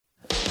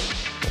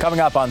Coming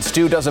up on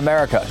Stu Does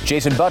America,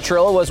 Jason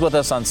Buttrill was with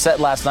us on set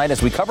last night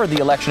as we covered the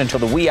election until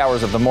the wee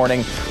hours of the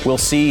morning. We'll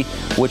see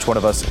which one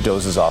of us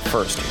dozes off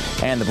first.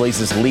 And The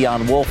Blaze's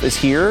Leon Wolf is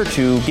here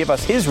to give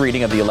us his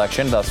reading of the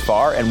election thus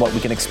far and what we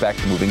can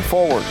expect moving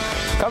forward.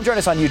 Come join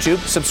us on YouTube.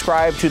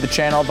 Subscribe to the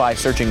channel by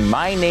searching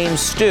My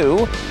Name's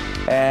Stu.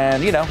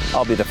 And,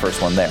 I'll be the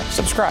first one there.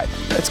 Subscribe.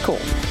 It's cool.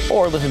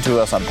 Or listen to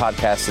us on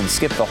podcasts and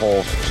skip the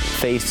whole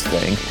face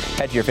thing.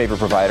 Head to your favorite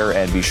provider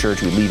and be sure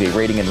to leave a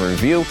rating and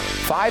review.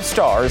 5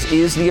 stars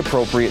is the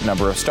appropriate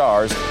number of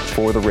stars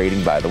for the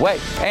rating, by the way.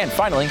 And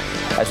finally,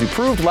 as we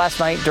proved last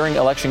night during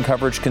election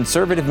coverage,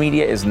 conservative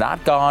media is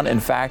not gone. In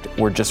fact,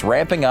 we're just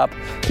ramping up.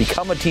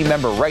 Become a team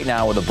member right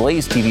now with a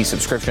Blaze TV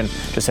subscription.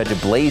 Just head to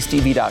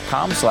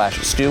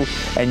blazetv.com/Stu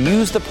and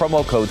use the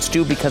promo code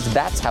Stu because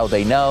that's how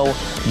they know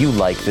you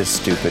like this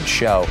stupid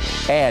show.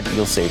 And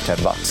you'll save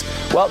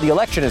 $10. Well, the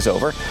election is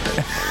over.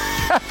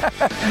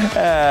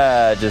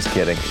 Just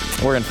kidding.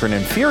 We're in for an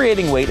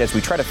infuriating wait as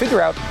we try to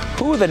figure out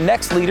who the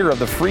next leader of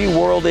the free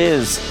world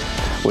is.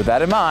 With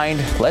that in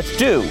mind, let's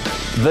do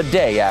the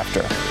day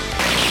after.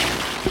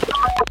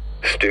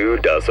 Stu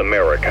Does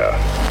America.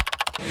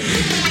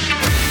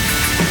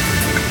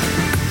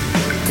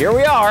 Here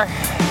we are,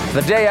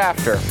 the day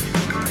after.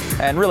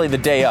 And really the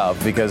day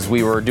of, because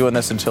we were doing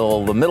this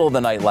until the middle of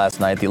the night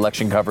last night, the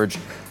election coverage.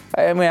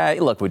 I mean,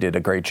 look, we did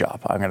a great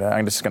job.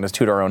 I'm just going to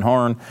toot our own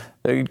horn.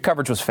 The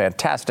coverage was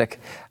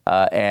fantastic,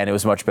 and it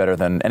was much better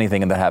than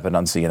anything that happened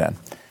on CNN.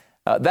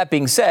 That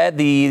being said,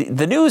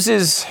 the news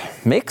is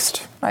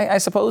mixed, I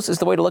suppose, is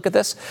the way to look at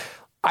this.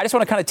 I just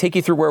want to kind of take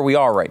you through where we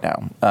are right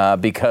now,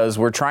 because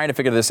we're trying to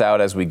figure this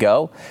out as we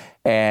go,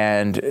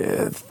 and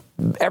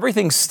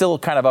everything's still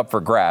kind of up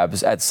for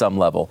grabs at some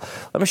level.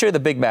 Let me show you the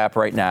big map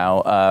right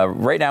now.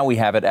 Right now we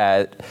have it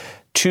at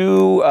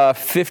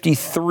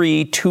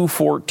 253,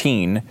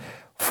 214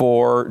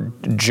 for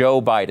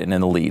Joe Biden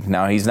in the lead.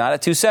 Now, he's not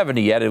at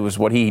 270 yet. It was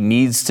what he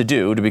needs to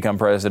do to become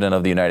president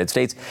of the United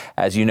States.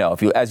 As you know,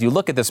 as you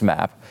look at this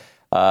map,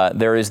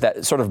 there is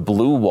that sort of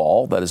blue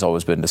wall that has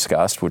always been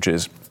discussed, which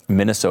is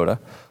Minnesota,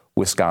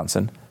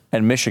 Wisconsin,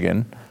 and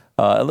Michigan.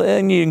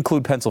 And you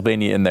include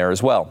Pennsylvania in there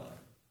as well.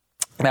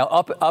 Now,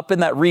 up in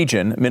that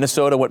region,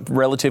 Minnesota went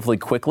relatively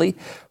quickly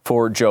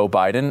for Joe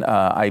Biden.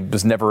 I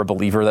was never a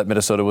believer that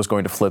Minnesota was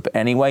going to flip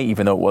anyway,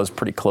 even though it was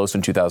pretty close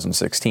in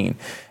 2016.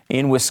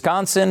 In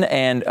Wisconsin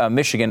and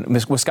Michigan,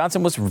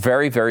 Wisconsin was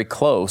very, very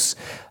close.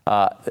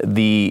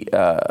 The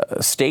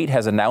state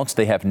has announced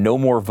they have no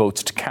more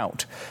votes to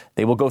count.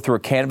 They will go through a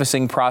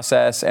canvassing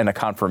process and a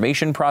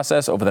confirmation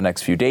process over the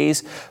next few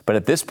days. But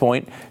at this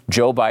point,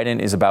 Joe Biden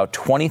is about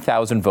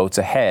 20,000 votes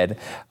ahead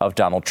of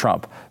Donald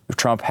Trump.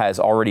 Trump has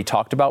already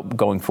talked about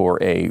going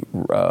for a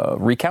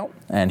recount,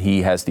 and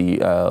he has the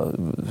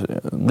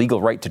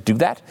legal right to do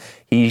that.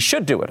 He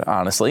should do it,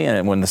 honestly,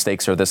 and when the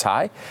stakes are this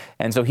high.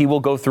 And so he will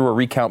go through a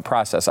recount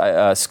process.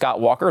 Scott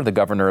Walker, the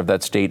governor of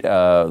that state,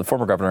 the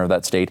former governor of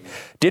that state,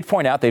 did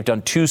point out they've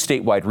done 2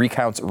 statewide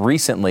recounts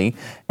recently.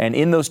 And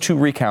in those 2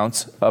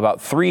 recounts, about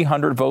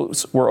 300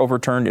 votes were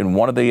overturned in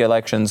one of the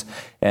elections,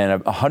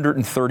 and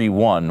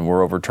 131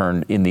 were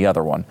overturned in the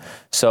other one.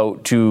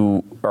 So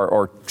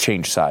or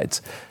change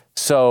sides.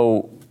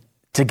 So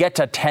to get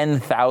to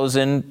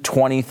 10,000,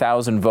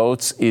 20,000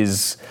 votes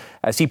is,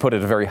 as he put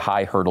it, a very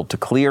high hurdle to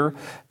clear.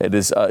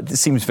 It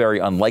seems very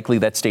unlikely.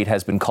 That state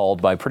has been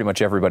called by pretty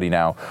much everybody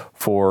now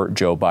for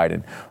Joe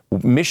Biden.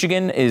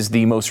 Michigan is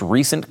the most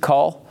recent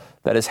call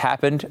that has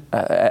happened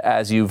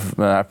as you've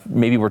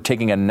maybe were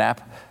taking a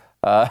nap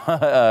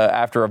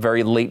after a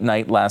very late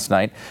night last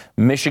night.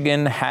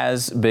 Michigan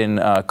has been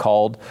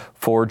called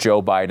for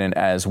Joe Biden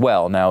as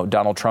well. Now,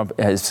 Donald Trump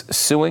is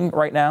suing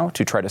right now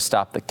to try to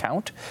stop the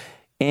count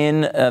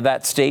in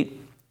that state,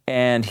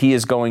 and he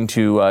is going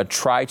to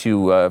try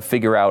to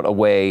figure out a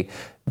way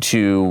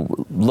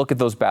to look at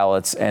those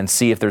ballots and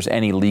see if there's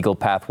any legal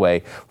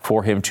pathway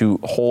for him to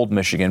hold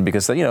Michigan,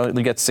 because, you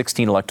get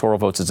 16 electoral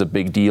votes is a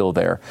big deal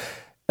there.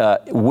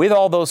 With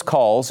all those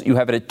calls, you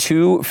have it at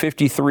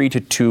 253 to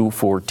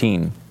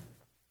 214.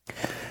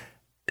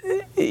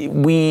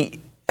 We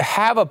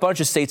have a bunch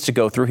of states to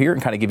go through here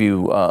and kind of give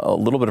you a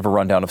little bit of a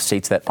rundown of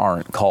states that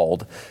aren't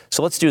called.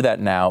 So let's do that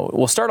now.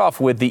 We'll start off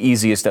with the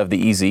easiest of the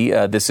easy.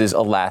 This is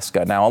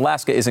Alaska. Now,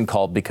 Alaska isn't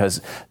called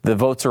because the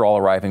votes are all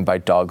arriving by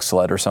dog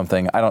sled or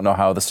something. I don't know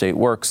how the state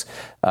works.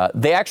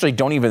 They actually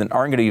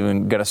aren't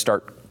going to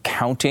start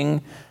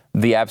counting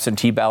the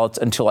absentee ballots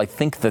until I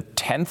think the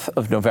 10th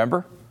of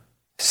November.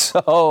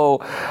 So,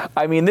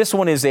 I mean, this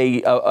one is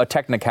a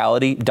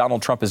technicality.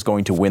 Donald Trump is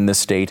going to win this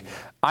state.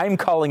 I'm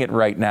calling it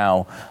right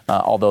now,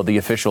 although the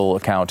official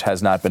account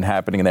has not been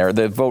happening there.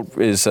 The vote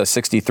is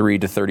 63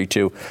 to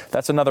 32.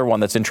 That's another one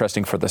that's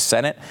interesting for the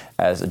Senate,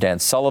 as Dan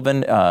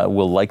Sullivan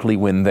will likely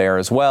win there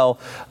as well.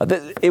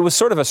 It was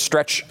sort of a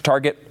stretch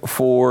target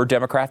for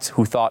Democrats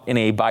who thought in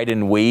a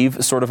Biden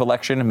wave sort of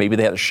election, maybe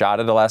they had a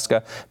shot at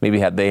Alaska, maybe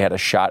they had a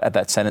shot at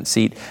that Senate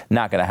seat.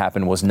 Not going to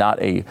happen. Was not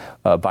a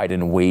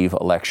Biden wave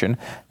election,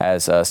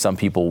 as some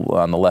people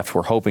on the left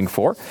were hoping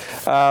for.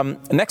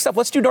 Next up,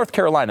 let's do North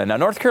Carolina. Now,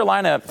 North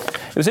Carolina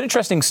Carolina, it was an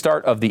interesting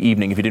start of the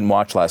evening if you didn't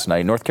watch last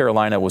night. North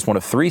Carolina was one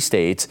of 3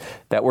 states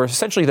that were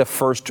essentially the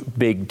first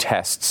big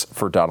tests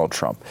for Donald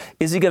Trump.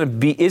 Is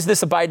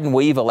this a Biden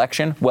wave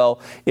election? Well,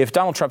 if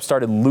Donald Trump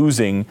started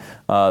losing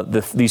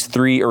these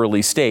 3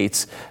 early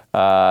states,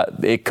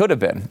 it could have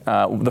been.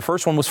 The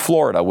first one was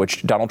Florida,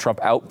 which Donald Trump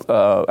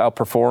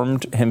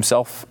outperformed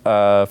himself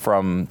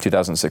from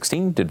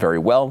 2016, did very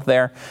well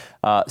there.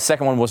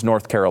 Second one was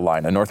North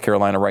Carolina. North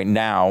Carolina right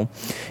now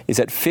is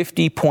at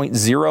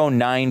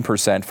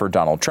 50.09% for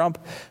Donald Trump.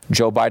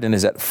 Joe Biden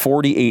is at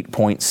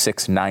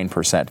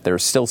 48.69%.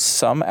 There's still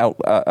some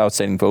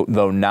outstanding vote,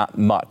 though not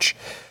much.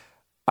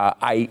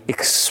 I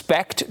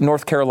expect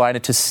North Carolina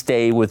to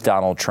stay with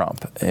Donald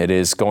Trump. It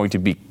is going to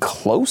be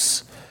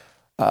close,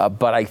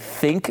 but I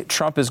think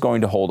Trump is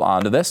going to hold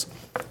on to this.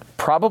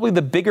 Probably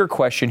the bigger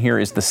question here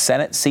is the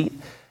Senate seat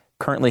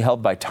currently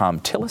held by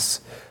Thom Tillis,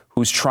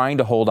 who's trying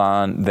to hold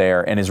on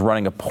there and is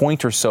running a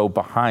point or so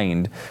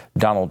behind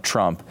Donald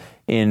Trump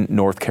in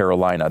North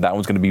Carolina. That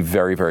one's going to be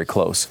very, very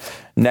close.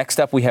 Next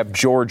up, we have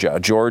Georgia.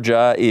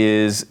 Georgia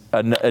is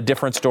a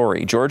different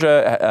story.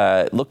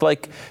 Georgia looked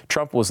like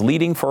Trump was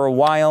leading for a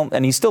while,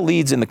 and he still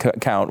leads in the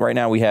count. Right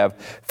now, we have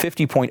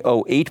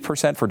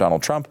 50.08% for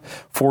Donald Trump,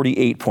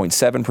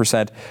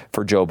 48.7%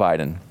 for Joe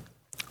Biden.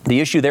 The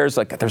issue there is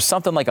there's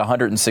something like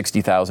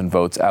 160,000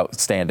 votes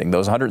outstanding.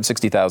 Those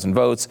 160,000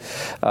 votes,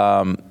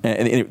 and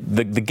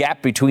the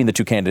gap between the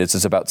two candidates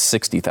is about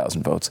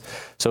 60,000 votes.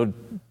 So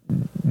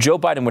Joe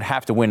Biden would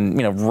have to win,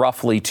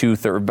 roughly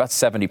about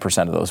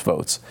 70% of those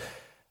votes.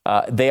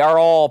 They are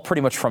all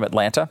pretty much from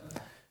Atlanta.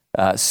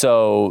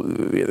 So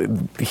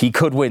he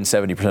could win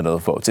 70% of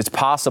those votes. It's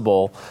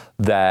possible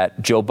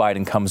that Joe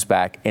Biden comes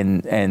back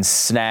and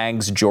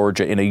snags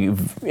Georgia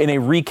in a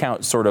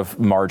recount sort of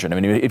margin. I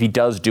mean, if he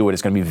does do it,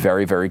 it's going to be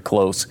very, very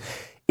close.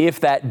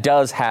 If that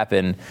does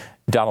happen,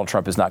 Donald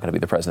Trump is not going to be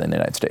the president of the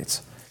United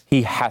States.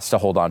 He has to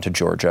hold on to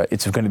Georgia.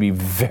 It's going to be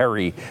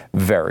very,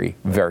 very,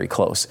 very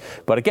close.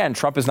 But again,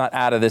 Trump is not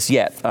out of this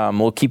yet.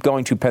 We'll keep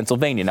going to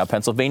Pennsylvania. Now,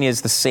 Pennsylvania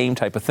is the same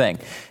type of thing.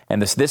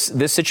 And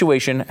this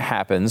situation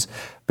happens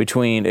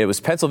it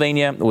was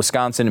Pennsylvania,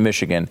 Wisconsin, and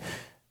Michigan.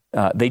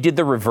 They did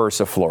the reverse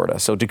of Florida.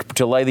 So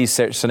to lay these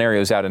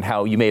scenarios out and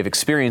how you may have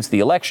experienced the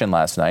election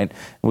last night,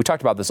 and we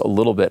talked about this a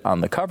little bit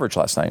on the coverage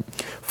last night,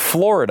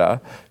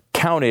 Florida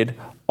counted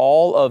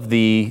all of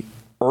the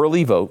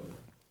early vote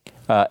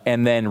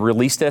and then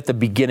released it at the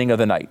beginning of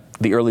the night.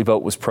 The early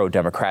vote was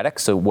pro-Democratic.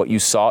 So what you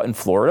saw in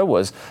Florida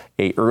was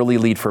an early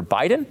lead for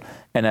Biden.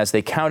 And as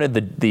they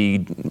counted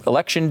the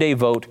election day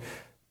vote,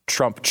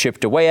 Trump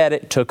chipped away at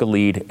it, took a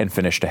lead, and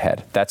finished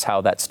ahead. That's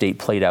how that state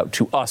played out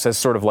to us as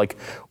sort of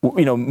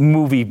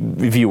movie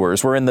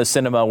viewers. We're in the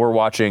cinema, we're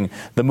watching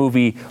the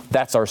movie.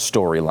 That's our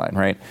storyline,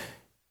 right?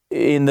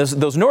 In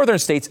those northern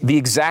states, the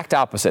exact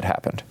opposite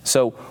happened.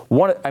 So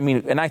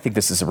and I think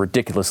this is a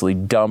ridiculously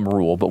dumb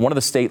rule, but one of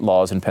the state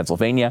laws in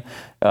Pennsylvania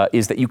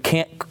is that you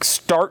can't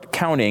start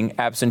counting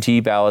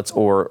absentee ballots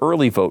or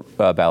early vote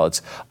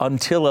ballots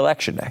until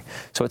Election Day.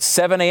 So at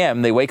 7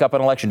 a.m., they wake up on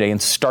Election Day and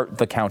start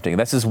the counting.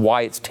 This is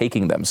why it's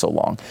taking them so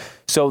long.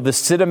 So the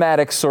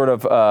cinematic sort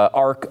of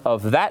arc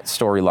of that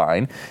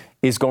storyline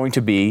is going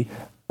to be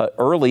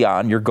early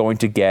on,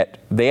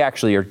 they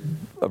actually are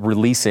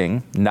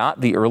releasing not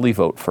the early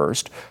vote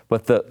first,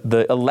 but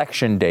the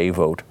election day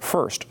vote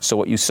first. So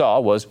what you saw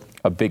was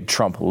a big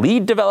Trump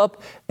lead develop,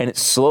 and it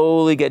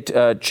slowly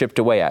get chipped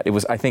away at. It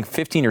was, I think,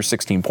 15 or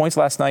 16 points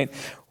last night.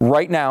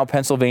 Right now,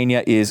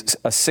 Pennsylvania is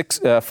about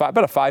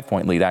a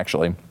 5-point lead,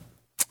 actually.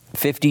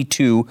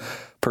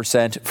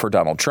 52% for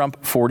Donald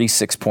Trump,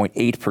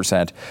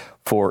 46.8%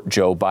 for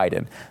Joe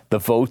Biden. The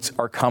votes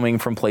are coming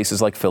from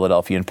places like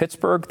Philadelphia and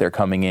Pittsburgh. They're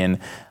coming in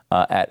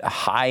at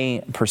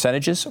high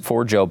percentages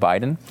for Joe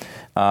Biden.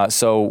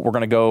 So we're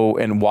going to go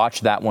and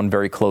watch that one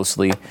very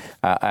closely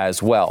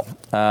as well.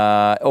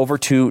 Over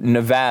to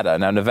Nevada.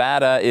 Now,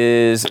 Nevada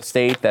is a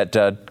state that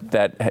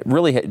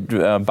really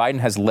Biden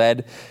has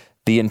led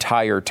the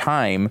entire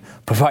time,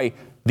 but by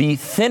the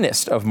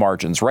thinnest of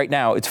margins. Right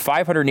now, it's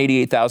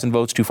 588,000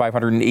 votes to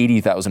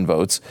 580,000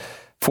 votes.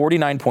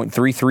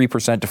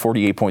 49.33% to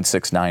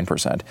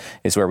 48.69%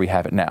 is where we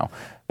have it now.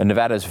 And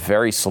Nevada is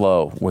very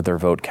slow with their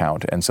vote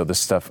count, and so this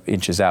stuff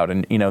inches out.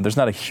 And, there's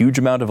not a huge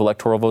amount of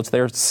electoral votes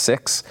there,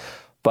 6,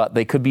 but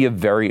they could be a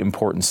very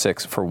important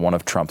 6 for one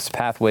of Trump's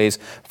pathways.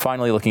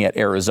 Finally, looking at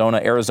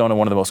Arizona. Arizona,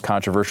 one of the most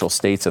controversial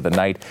states of the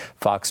night.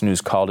 Fox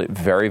News called it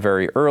very,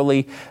 very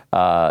early.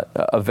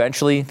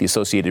 Eventually, the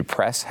Associated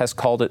Press has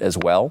called it as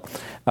well.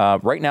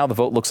 Right now, the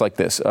vote looks like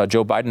this.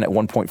 Joe Biden at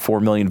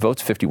 1.4 million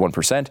votes,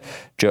 51%.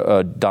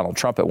 Donald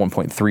Trump at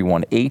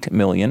 1.318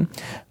 million,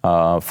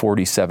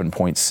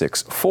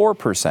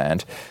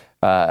 47.64%.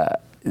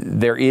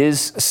 There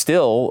is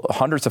still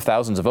hundreds of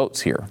thousands of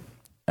votes here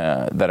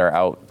that are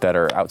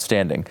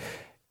outstanding.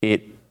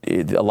 A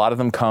lot of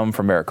them come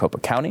from Maricopa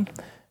County.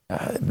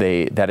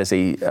 That is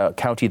a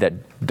county that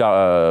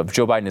Joe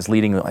Biden is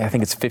leading. I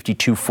think it's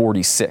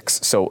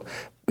 52-46. So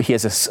he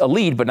has a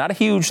lead, but not a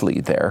huge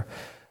lead there.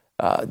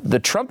 the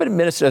Trump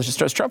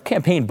administration, Trump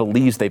campaign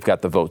believes they've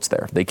got the votes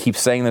there. They keep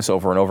saying this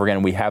over and over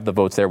again. We have the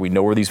votes there. We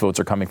know where these votes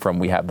are coming from.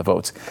 We have the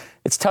votes.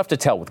 It's tough to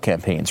tell with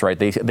campaigns, right?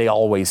 They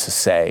always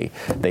say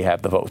they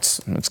have the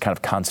votes. It's kind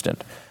of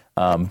constant.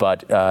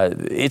 But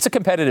it's a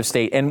competitive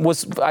state and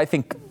was, I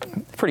think,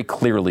 pretty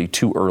clearly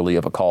too early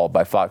of a call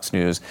by Fox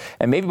News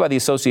and maybe by the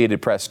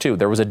Associated Press, too.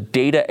 There was a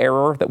data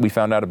error that we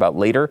found out about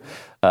later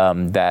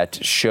that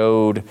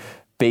showed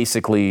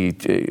basically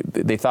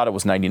they thought it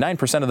was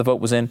 99% of the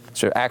vote was in.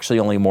 So actually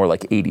only more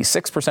like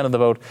 86% of the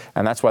vote.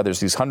 And that's why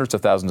there's these hundreds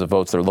of thousands of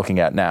votes they're looking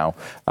at now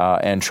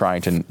and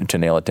trying to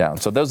nail it down.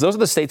 So those are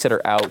the states that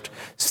are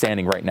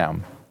outstanding right now.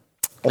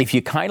 If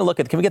you kind of look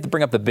at, can we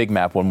bring up the big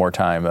map one more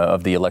time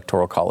of the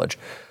Electoral College?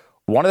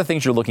 One of the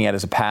things you're looking at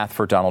is a path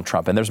for Donald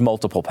Trump, and there's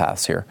multiple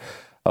paths here.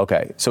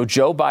 Okay, so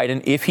Joe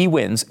Biden, if he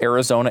wins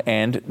Arizona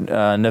and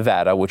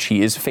Nevada, which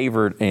he is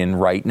favored in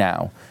right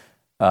now,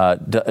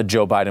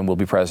 Joe Biden will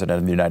be president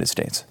of the United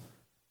States.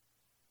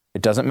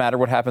 It doesn't matter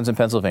what happens in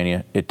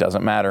Pennsylvania. It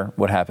doesn't matter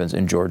what happens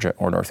in Georgia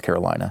or North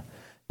Carolina.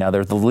 Now,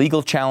 there's the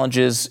legal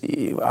challenges.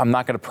 I'm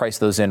not going to price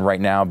those in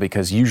right now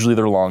because usually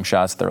they're long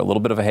shots. They're a little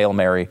bit of a Hail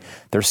Mary.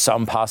 There's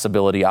some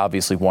possibility.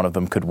 Obviously, one of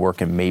them could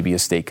work and maybe a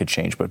state could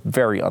change, but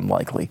very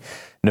unlikely.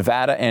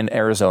 Nevada and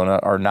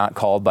Arizona are not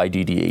called by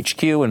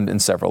DDHQ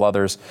and several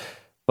others.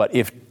 But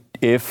if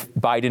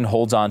Biden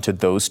holds on to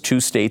those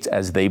two states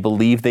as they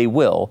believe they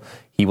will,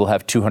 he will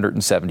have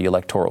 270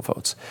 electoral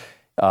votes.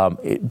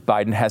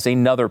 Biden has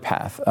another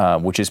path,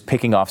 which is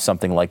picking off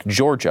something like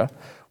Georgia,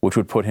 which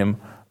would put him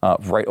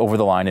right over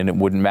the line, and it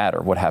wouldn't matter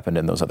what happened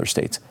in those other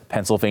states.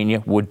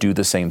 Pennsylvania would do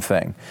the same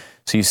thing.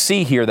 So you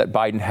see here that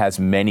Biden has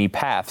many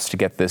paths to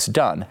get this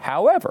done.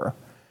 However,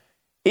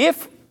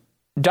 if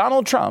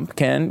Donald Trump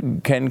can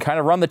kind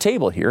of run the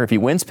table here, if he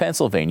wins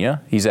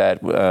Pennsylvania, he's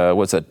at,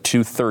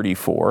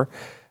 234.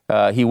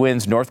 He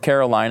wins North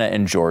Carolina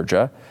and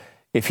Georgia.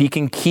 If he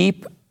can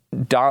keep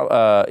Joe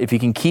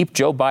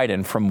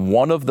Biden from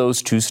one of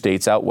those two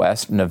states out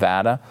west,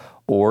 Nevada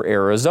or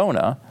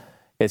Arizona,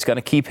 it's going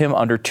to keep him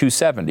under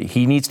 270.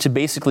 He needs to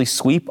basically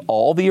sweep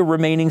all the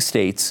remaining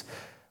states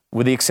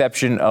with the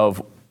exception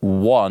of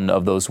one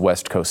of those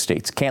West Coast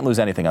states. Can't lose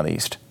anything on the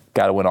East.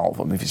 Got to win all of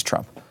them if he's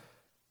Trump.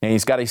 And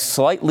he's got a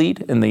slight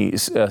lead in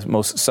the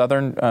most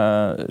southern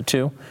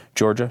two,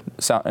 Georgia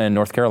and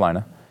North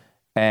Carolina.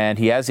 And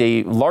he has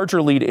a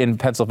larger lead in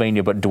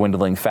Pennsylvania, but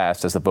dwindling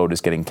fast as the vote is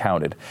getting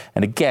counted.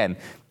 And again,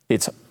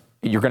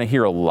 you're going to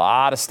hear a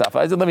lot of stuff.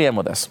 Let me end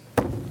with this.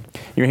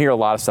 You're going to hear a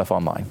lot of stuff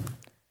online.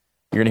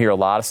 You're going to hear a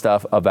lot of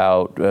stuff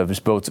about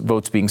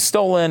votes being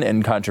stolen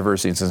and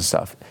controversies and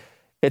stuff.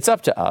 It's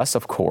up to us,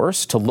 of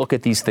course, to look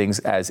at these things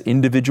as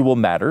individual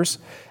matters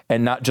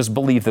and not just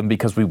believe them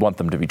because we want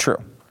them to be true.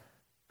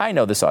 I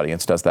know this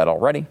audience does that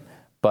already,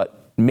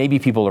 but maybe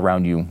people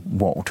around you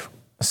won't.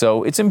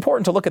 So it's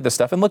important to look at this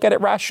stuff and look at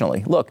it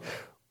rationally. Look,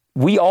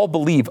 we all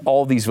believe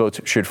all these votes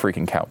should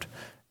freaking count.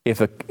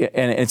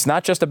 And it's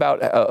not just about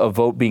a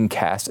vote being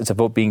cast, it's a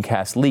vote being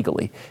cast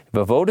legally. If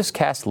a vote is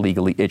cast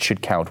legally, it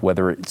should count,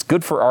 whether it's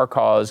good for our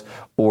cause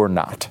or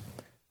not,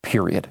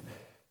 period.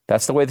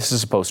 That's the way this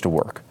is supposed to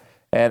work.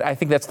 And I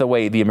think that's the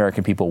way the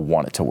American people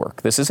want it to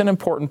work. This is an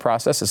important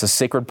process. It's a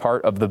sacred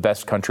part of the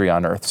best country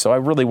on earth. So I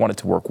really want it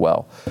to work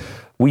well.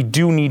 We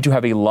do need to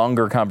have a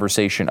longer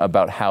conversation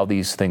about how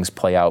these things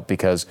play out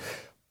because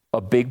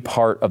a big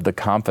part of the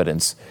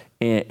confidence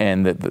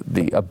and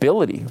the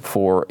ability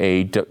for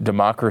a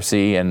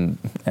democracy, and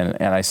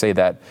I say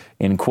that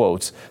in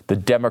quotes, the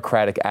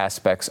democratic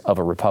aspects of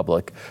a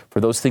republic, for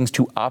those things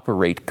to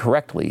operate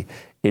correctly,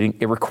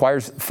 it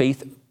requires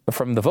faith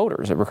from the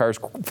voters. It requires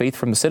faith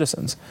from the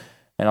citizens.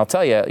 And I'll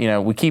tell you,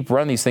 we keep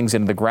running these things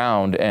into the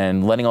ground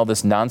and letting all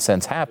this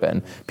nonsense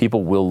happen,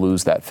 people will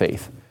lose that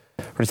faith.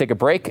 We're going to take a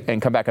break and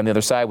come back on the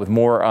other side with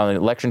more on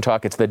election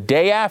talk. It's the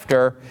day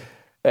after.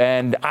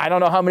 And I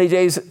don't know how many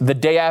days the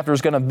day after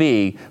is going to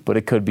be, but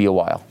it could be a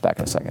while. Back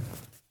in a second.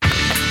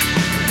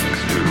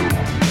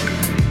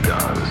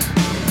 Does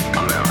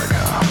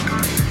America?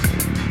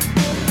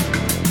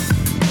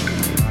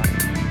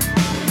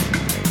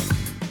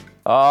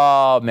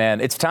 Oh, man,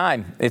 it's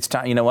time. It's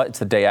time. You know what? It's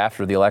the day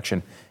after the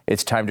election.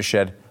 It's time to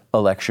shed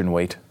election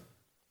weight.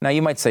 Now,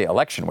 you might say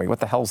election weight. What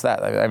the hell is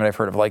that? I mean, I've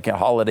heard of like a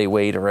holiday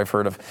weight, or I've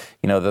heard of,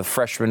 the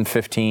freshman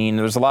 15.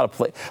 There's a lot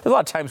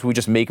of times we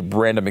just make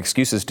random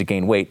excuses to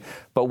gain weight.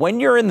 But when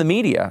you're in the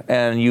media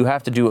and you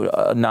have to do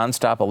a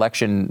nonstop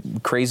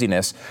election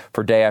craziness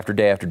for day after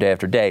day after day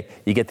after day,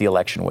 you get the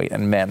election weight.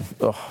 And man,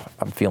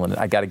 I'm feeling it.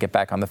 I got to get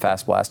back on the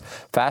Fast Blast.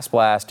 Fast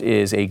Blast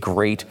is a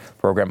great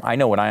program. I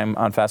know when I'm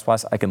on Fast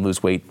Blast, I can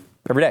lose weight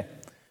every day.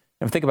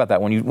 And think about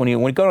that. When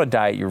you go on a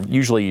diet,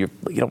 you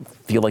don't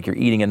feel like you're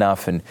eating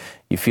enough, and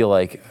you feel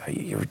like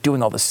you're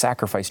doing all this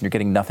sacrifice and you're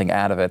getting nothing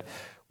out of it.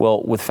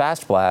 Well, with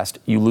Fast Blast,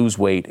 you lose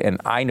weight, and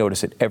I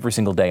notice it every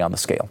single day on the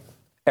scale.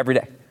 Every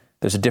day.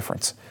 There's a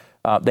difference.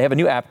 They have a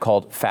new app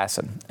called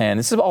Fasten, and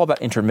this is all about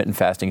intermittent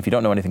fasting. If you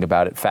don't know anything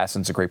about it,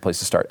 Fasten's a great place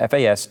to start.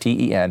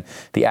 Fasten.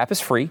 The app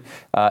is free.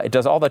 It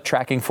does all the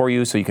tracking for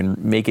you, so you can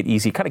make it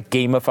easy. It kind of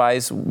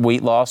gamifies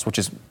weight loss, which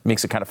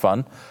makes it kind of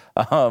fun.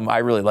 I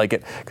really like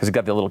it because it's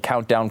got the little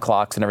countdown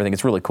clocks and everything.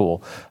 It's really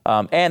cool.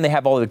 And they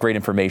have all the great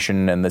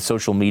information and the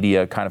social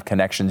media kind of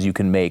connections you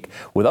can make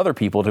with other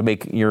people to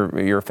make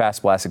your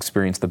Fast Blast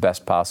experience the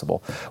best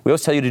possible. We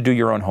always tell you to do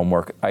your own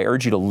homework. I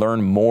urge you to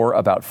learn more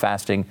about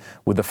fasting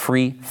with the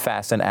free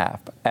Fasten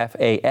app.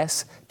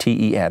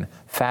 Fasten.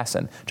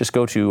 Fasten. Just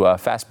go to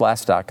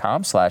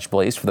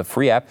fastblast.com/blaze for the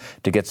free app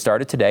to get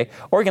started today.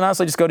 Or you can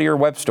honestly just go to your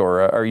web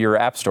store or your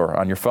app store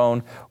on your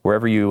phone,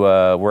 wherever you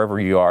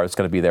are. It's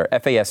going to be there.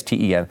 Fasten.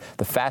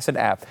 The Fasten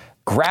app.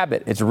 Grab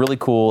it. It's really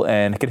cool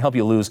and it can help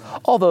you lose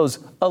all those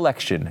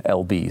election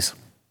LBs.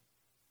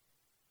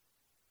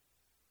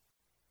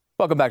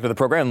 Welcome back to the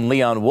program.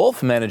 Leon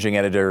Wolf, managing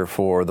editor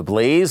for The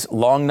Blaze.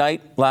 Long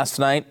night last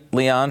night.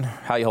 Leon,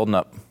 how you holding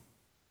up?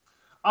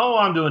 Oh,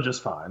 I'm doing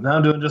just fine.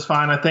 I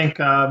think,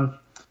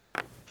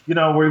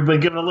 we've been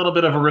given a little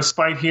bit of a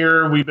respite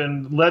here. We've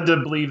been led to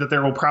believe that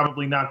there will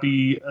probably not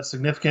be a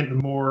significant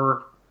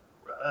amount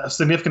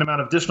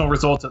of additional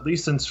results, at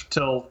least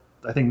until,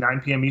 I think,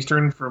 9 p.m.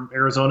 Eastern from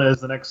Arizona is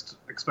the next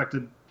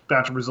expected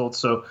batch of results.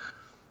 So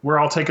we're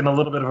all taking a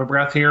little bit of a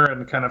breath here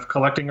and kind of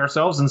collecting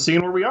ourselves and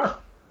seeing where we are.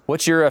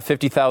 What's your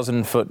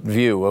 50,000-foot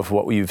view of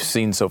what you've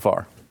seen so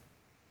far?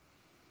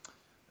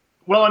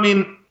 Well, I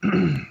mean,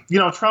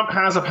 Trump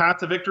has a path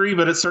to victory,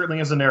 but it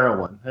certainly is a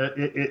narrow one.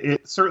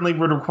 It certainly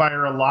would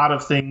require a lot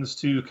of things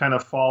to kind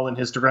of fall in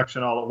his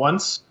direction all at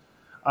once.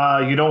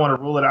 You don't want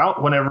to rule it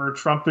out. Whenever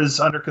Trump is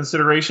under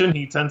consideration,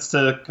 he tends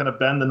to kind of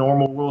bend the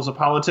normal rules of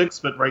politics.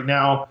 But right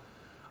now,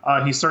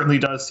 he certainly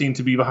does seem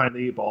to be behind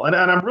the eight ball. And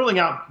I'm ruling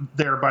out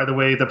there, by the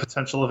way, the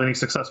potential of any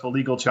successful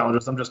legal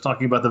challenges. I'm just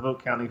talking about the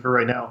vote counting for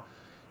right now.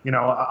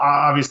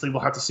 Obviously,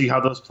 we'll have to see how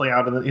those play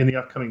out in the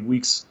upcoming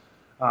weeks.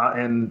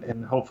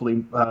 And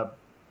hopefully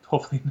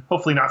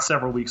not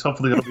several weeks.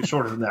 Hopefully it'll be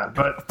shorter than that.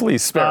 But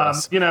please spare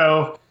us.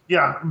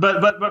 Yeah.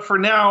 But for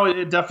now,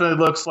 it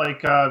definitely looks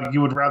like you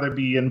would rather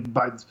be in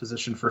Biden's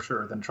position for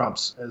sure than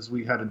Trump's as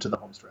we head into the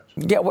home stretch.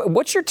 Yeah.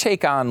 What's your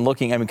take on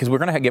looking? I mean, because we're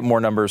going to get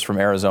more numbers from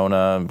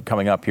Arizona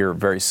coming up here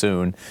very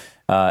soon,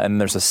 and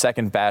there's a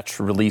second batch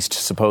released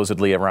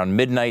supposedly around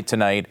midnight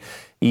tonight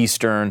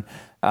Eastern.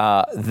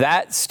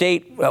 That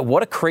state,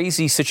 what a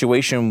crazy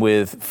situation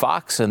with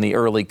Fox and the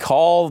early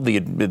call.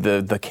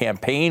 The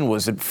campaign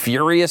was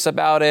furious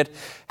about it.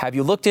 Have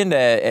you looked into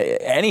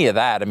any of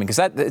that? I mean, because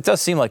it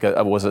does seem like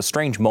it was a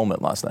strange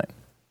moment last night.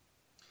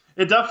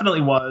 It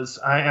definitely was.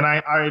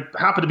 I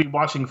happened to be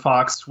watching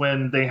Fox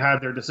when they had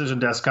their decision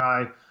desk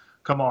guy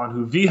come on,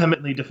 who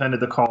vehemently defended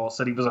the call,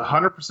 said he was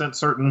 100%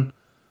 certain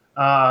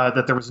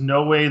that there was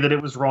no way that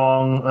it was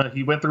wrong.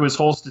 He went through his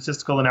whole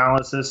statistical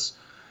analysis.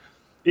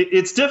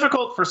 It's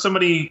difficult for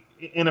somebody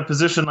in a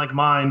position like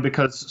mine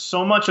because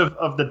so much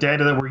of the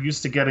data that we're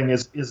used to getting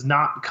is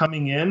not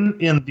coming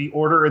in the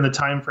order and the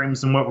time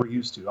frames than what we're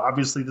used to.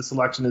 Obviously, this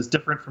election is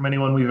different from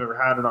anyone we've ever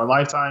had in our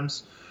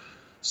lifetimes.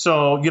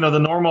 So, the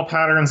normal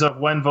patterns of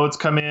when votes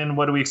come in,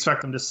 what do we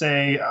expect them to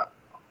say,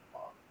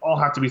 all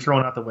have to be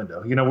thrown out the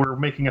window. We're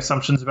making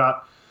assumptions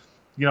about,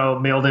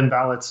 mailed-in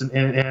ballots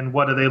and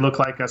what do they look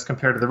like as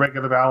compared to the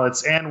regular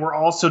ballots. And we're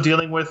also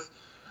dealing with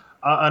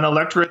an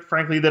electorate,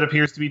 frankly, that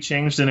appears to be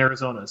changed in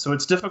Arizona. So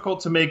it's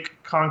difficult to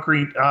make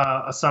concrete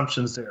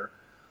assumptions there.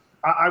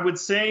 I would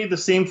say the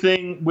same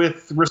thing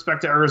with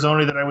respect to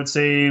Arizona that I would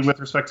say with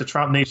respect to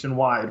Trump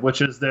nationwide,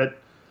 which is that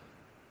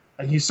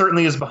he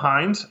certainly is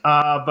behind.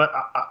 But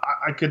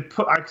I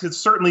could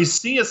certainly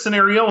see a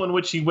scenario in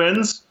which he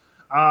wins.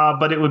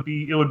 But it would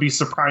be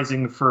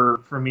surprising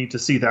for me to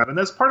see that. And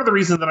that's part of the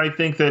reason that I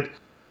think that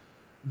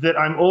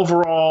I'm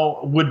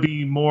overall would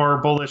be more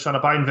bullish on a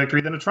Biden victory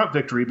than a Trump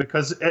victory,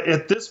 because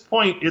at this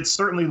point, it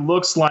certainly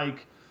looks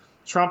like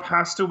Trump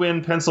has to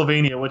win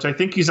Pennsylvania, which I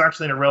think he's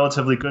actually in a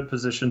relatively good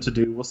position to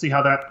do. We'll see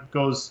how that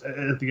goes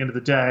at the end of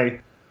the day.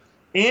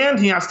 And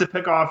he has to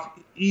pick off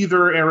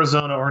either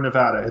Arizona or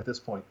Nevada at this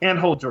point, and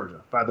hold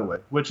Georgia, by the way,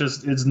 which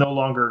is no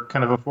longer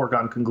kind of a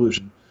foregone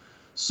conclusion.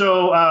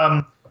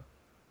 So,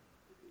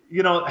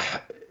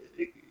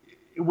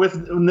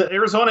 with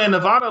Arizona and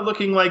Nevada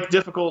looking like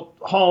difficult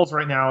hauls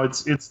right now,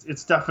 it's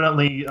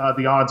definitely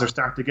the odds are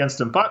stacked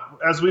against him. But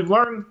as we've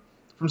learned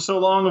from so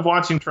long of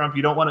watching Trump,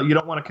 you don't want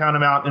to count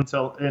him out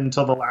until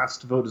the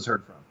last vote is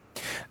heard from.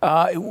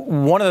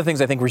 One of the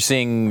things I think we're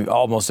seeing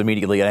almost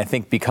immediately, and I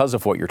think because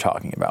of what you're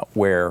talking about,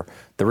 where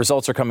the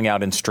results are coming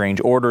out in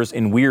strange orders,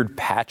 in weird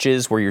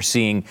patches, where you're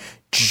seeing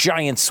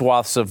giant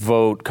swaths of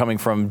vote coming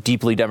from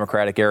deeply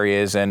Democratic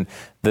areas, and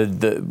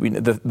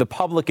the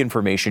public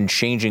information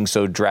changing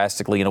so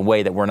drastically in a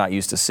way that we're not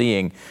used to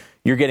seeing.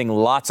 You're getting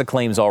lots of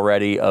claims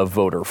already of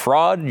voter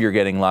fraud. You're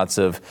getting lots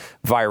of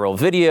viral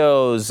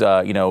videos.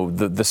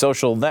 The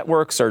social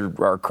networks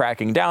are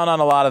cracking down on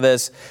a lot of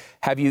this.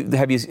 Have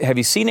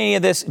you seen any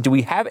of this? Do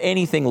we have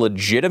anything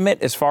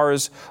legitimate as far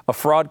as a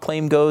fraud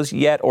claim goes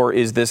yet, or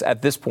is this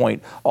at this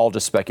point all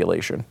just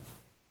speculation?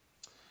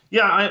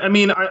 Yeah, I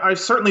mean, I've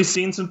certainly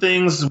seen some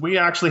things. We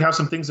actually have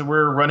some things that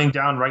we're running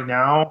down right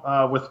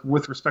now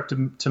with respect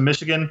to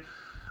Michigan.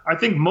 I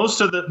think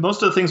most of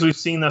the things we've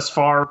seen thus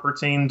far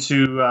pertain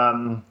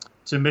to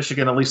to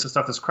Michigan, at least the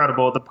stuff that's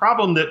credible. The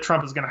problem that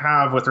Trump is going to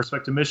have with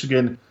respect to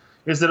Michigan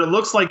is that it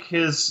looks like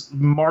his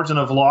margin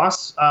of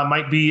loss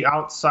might be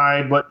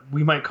outside what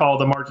we might call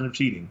the margin of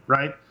cheating,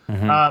 right?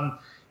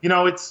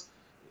 It's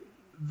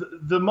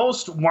the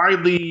most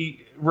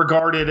widely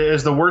regarded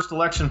as the worst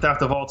election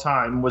theft of all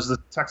time was the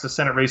Texas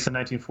Senate race in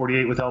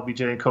 1948 with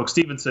LBJ and Coke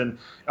Stevenson.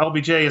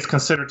 LBJ is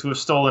considered to have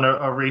stolen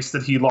a race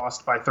that he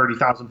lost by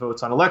 30,000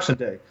 votes on Election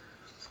Day.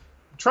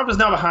 Trump is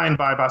now behind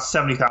by about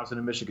 70,000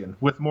 in Michigan,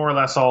 with more or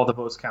less all the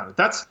votes counted.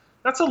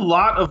 That's a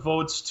lot of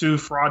votes to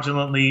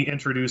fraudulently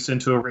introduce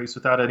into a race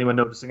without anyone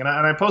noticing. And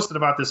I posted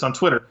about this on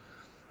Twitter.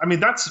 I mean,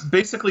 that's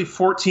basically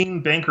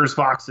 14 bankers'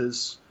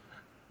 boxes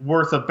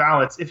worth of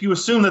ballots if you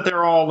assume that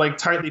they're all like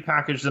tightly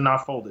packaged and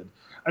not folded.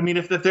 I mean,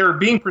 if they're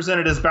being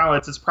presented as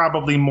ballots, it's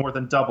probably more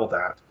than double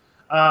that.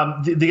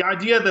 The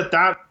idea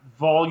that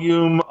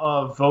volume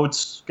of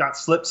votes got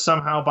slipped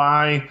somehow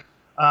by,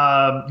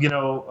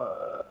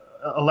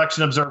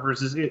 election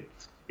observers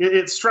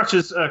it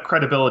stretches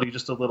credibility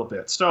just a little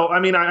bit. So, I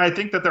mean, I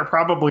think that there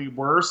probably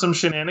were some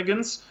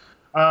shenanigans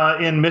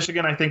in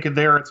Michigan. I think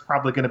there it's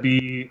probably going to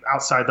be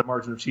outside the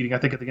margin of cheating. I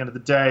think at the end of the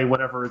day,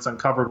 whatever is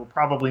uncovered will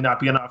probably not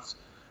be enough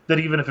that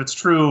even if it's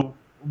true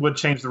would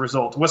change the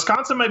result.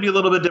 Wisconsin might be a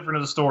little bit different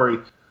of the story.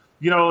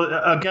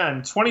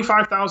 Again,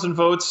 25,000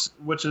 votes,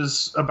 which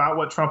is about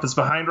what Trump is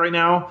behind right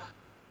now.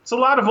 It's a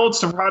lot of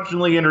votes to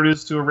fraudulently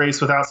introduce to a race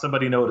without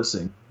somebody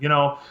noticing.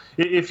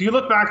 If you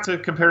look back to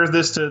compare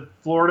this to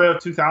Florida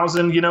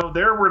 2000,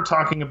 there we're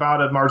talking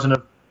about a margin of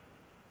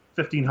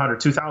 1,500,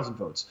 2,000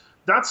 votes.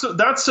 That's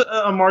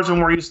a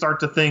margin where you start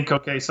to think,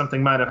 okay,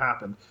 something might have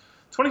happened.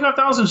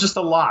 25,000 is just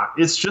a lot.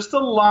 It's just a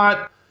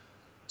lot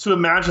to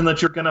imagine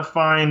that you're going to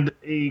find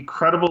a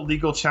credible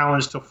legal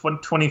challenge to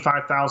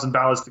 25,000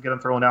 ballots to get them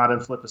thrown out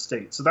and flip a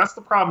state. So that's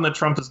the problem that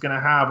Trump is going to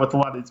have with a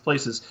lot of these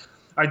places.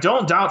 I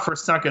don't doubt for a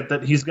second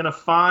that he's going to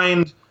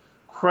find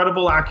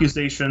credible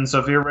accusations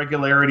of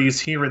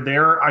irregularities here and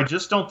there. I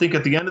just don't think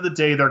at the end of the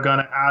day they're going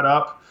to add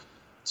up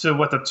to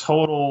what the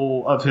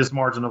total of his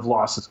margin of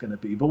loss is going to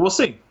be. But we'll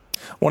see.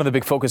 One of the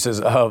big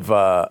focuses of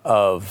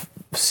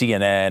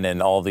CNN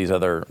and all these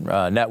other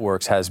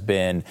networks has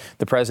been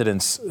the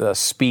president's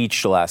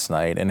speech last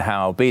night and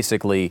how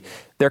basically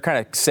they're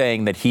kind of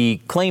saying that he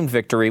claimed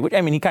victory, which,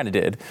 I mean, he kind of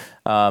did.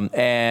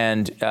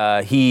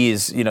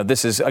 He's,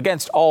 this is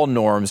against all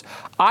norms.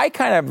 I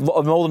kind of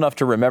am old enough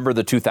to remember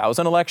the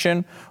 2000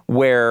 election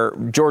where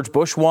George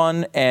Bush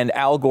won and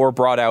Al Gore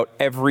brought out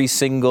every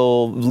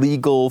single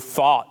legal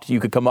thought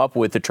you could come up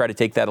with to try to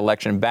take that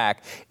election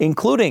back,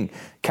 including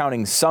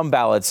counting some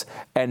ballots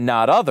and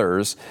not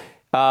others.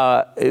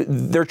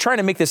 They're trying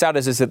to make this out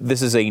as if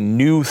this is a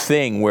new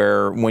thing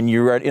where when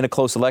you're in a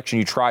close election,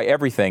 you try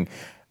everything.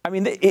 I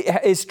mean,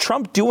 is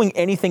Trump doing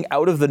anything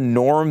out of the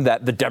norm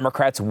that the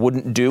Democrats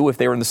wouldn't do if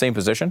they were in the same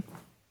position?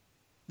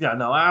 Yeah,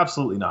 no,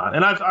 absolutely not.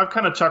 And I've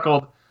kind of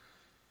chuckled.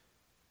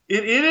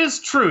 It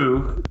is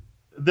true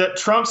that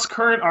Trump's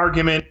current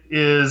argument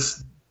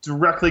is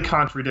directly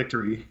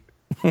contradictory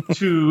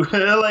to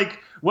like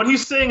what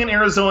he's saying in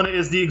Arizona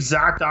is the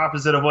exact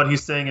opposite of what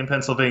he's saying in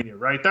Pennsylvania,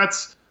 right?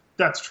 That's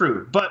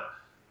true. But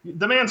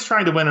the man's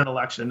trying to win an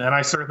election, and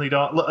I certainly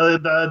don't.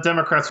 The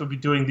Democrats would be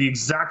doing the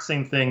exact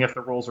same thing if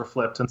the roles were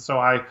flipped, and so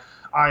I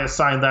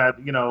assign that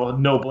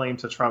no blame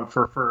to Trump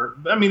for.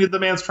 I mean, the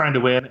man's trying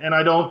to win, and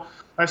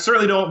I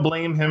certainly don't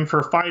blame him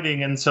for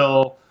fighting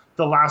until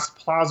the last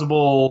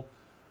plausible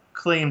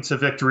claim to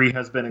victory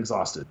has been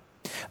exhausted.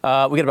 We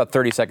got about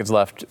 30 seconds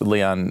left,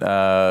 Leon.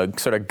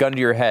 Sort of gun to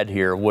your head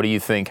here. What do you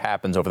think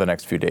happens over the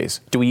next few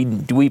days? Do we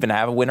even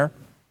have a winner?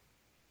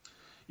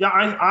 Yeah,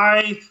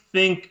 I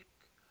think.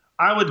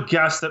 I would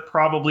guess that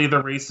probably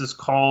the race is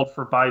called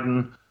for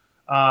Biden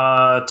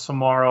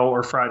tomorrow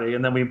or Friday,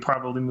 and then we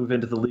probably move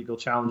into the legal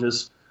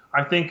challenges.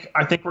 I think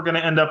we're going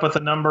to end up with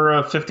a number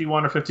of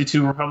 51 or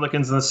 52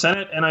 Republicans in the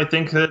Senate, and I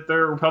think that the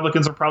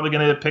Republicans are probably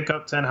going to pick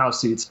up 10 House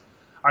seats.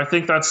 I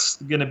think that's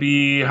going to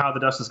be how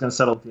the dust is going to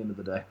settle at the end of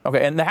the day.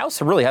 Okay, and the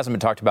House really hasn't been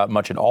talked about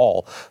much at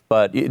all,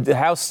 but the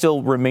House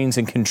still remains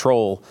in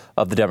control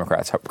of the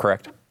Democrats,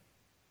 correct?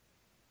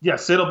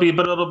 Yes, it'll be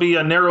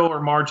a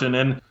narrower margin,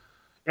 and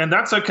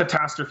that's a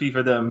catastrophe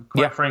for them,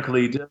 quite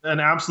frankly, an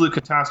absolute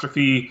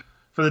catastrophe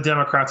for the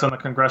Democrats on the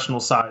congressional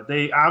side.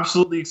 They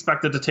absolutely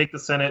expected to take the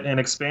Senate and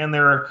expand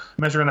their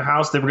measure in the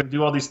House. They were going to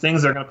do all these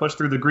things. They're going to push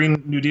through the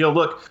Green New Deal.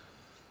 Look,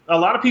 a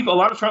lot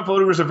of Trump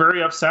voters are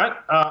very upset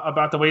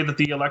about the way that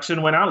the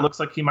election went out. It looks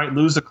like he might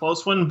lose a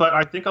close one, but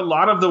I think a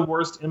lot of the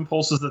worst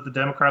impulses that the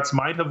Democrats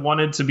might have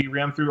wanted to be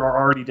rammed through are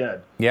already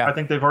dead. Yeah. I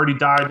think they've already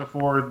died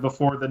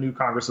before the new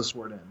Congress is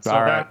sworn in. So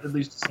that at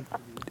least.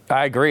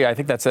 I agree. I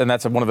think that's an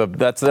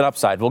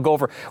upside.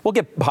 We'll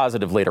get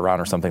positive later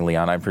on or something,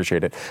 Leon. I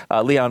appreciate it.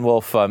 Leon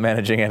Wolf,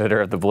 managing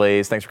editor at The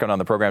Blaze. Thanks for coming on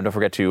the program. Don't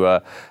forget to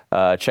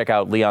check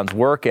out Leon's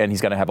work, and he's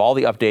going to have all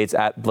the updates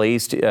at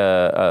Blaze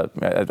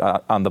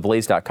on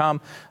theblaze.com.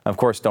 Of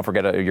course, don't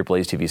forget your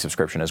Blaze TV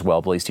subscription as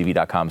well.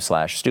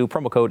 blazetv.com/Stu.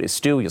 Promo code is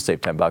Stu. You'll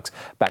save $10.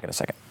 Back in a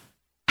second.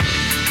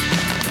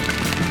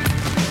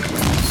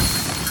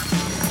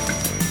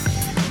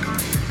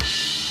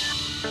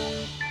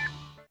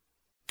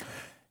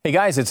 Hey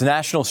guys, it's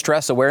National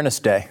Stress Awareness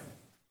Day.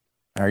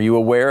 Are you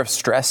aware of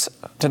stress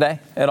today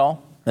at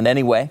all? In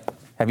any way?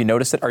 Have you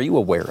noticed it? Are you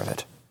aware of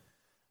it?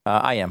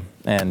 I am.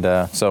 And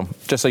so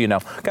just so you know,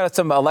 got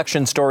some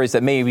election stories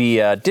that maybe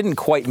didn't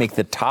quite make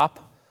the top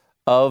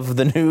of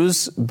the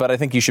news, but I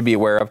think you should be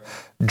aware of.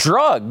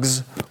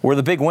 Drugs were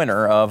the big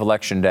winner of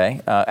Election Day.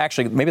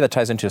 Actually, maybe that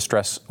ties into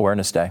Stress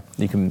Awareness Day.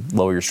 You can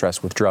lower your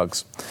stress with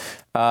drugs.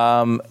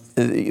 Up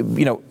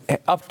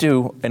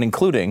to and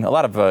including a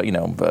lot of,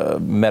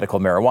 medical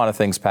marijuana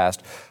things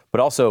passed,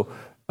 but also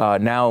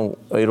now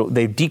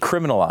they've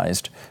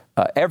decriminalized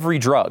every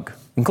drug,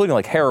 including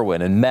like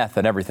heroin and meth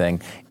and everything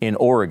in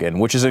Oregon,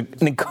 which is a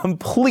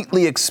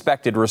completely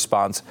expected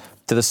response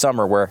to the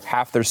summer where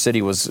half their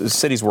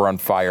cities were on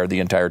fire the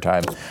entire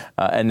time.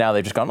 And now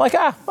they've just gone like,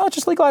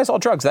 just legalize all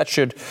drugs. That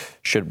should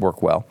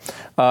work well.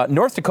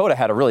 North Dakota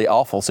had a really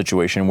awful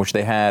situation in which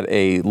they had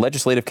a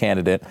legislative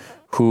candidate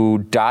who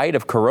died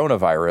of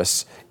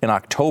coronavirus in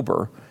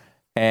October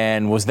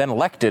and was then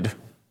elected.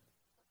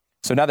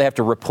 So now they have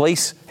to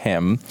replace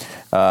him,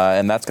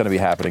 and that's going to be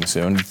happening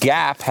soon.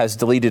 Gap has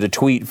deleted a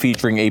tweet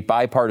featuring a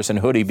bipartisan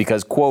hoodie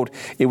because, quote,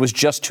 it was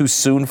just too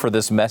soon for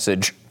this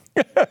message.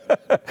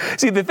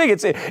 See, the thing,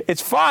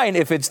 it's fine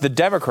if it's the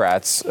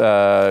Democrats,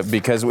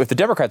 because if the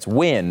Democrats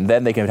win,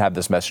 then they can have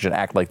this message and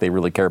act like they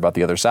really care about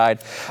the other side.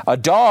 A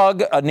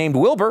dog named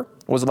Wilbur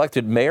was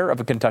elected mayor of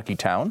a Kentucky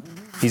town.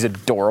 He's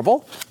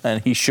adorable,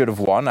 and he should have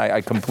won.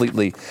 I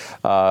completely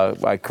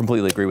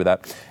agree with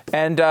that.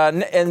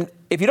 And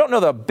if you don't know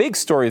the big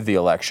story of the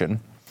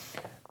election,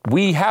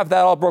 we have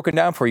that all broken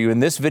down for you in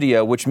this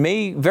video, which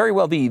may very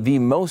well be the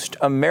most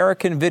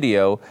American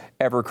video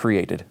ever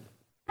created.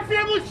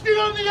 Family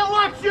stealing the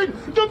election.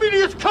 The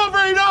media's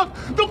covering up.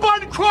 The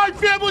Biden crime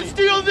family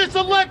stealing this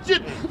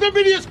election. The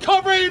media's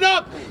covering it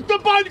up. The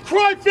Biden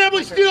crime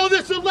family stealing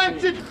this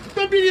election.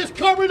 The media's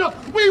covering up.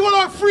 We want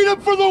our freedom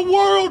for the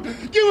world.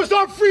 Give us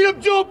our freedom,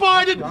 Joe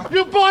Biden.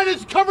 Joe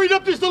Biden's covering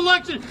up this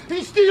election.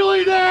 He's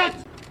stealing it.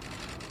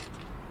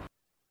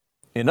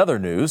 In other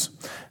news,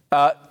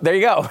 there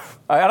you go.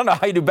 I don't know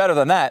how you do better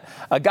than that.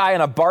 A guy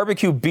in a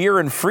barbecue beer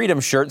and freedom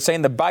shirt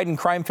saying the Biden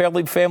crime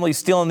family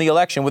stealing the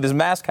election with his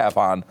mask half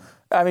on.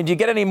 I mean, do you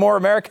get any more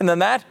American than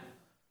that?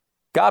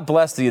 God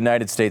bless the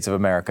United States of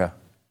America.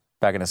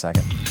 Back in a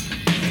second.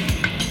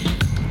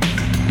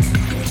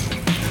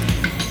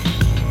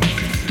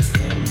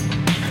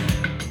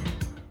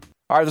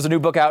 All right, there's a new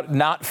book out,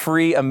 Not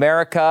Free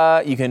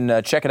America. You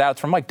can check it out. It's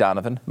from Mike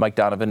Donovan. Mike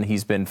Donovan,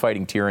 he's been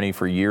fighting tyranny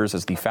for years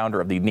as the founder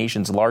of the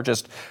nation's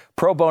largest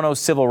pro bono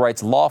civil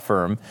rights law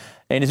firm.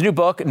 In his new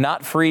book,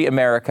 Not Free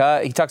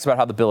America, he talks about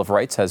how the Bill of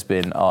Rights has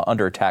been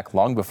under attack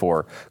long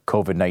before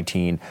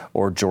COVID-19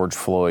 or George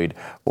Floyd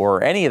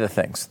or any of the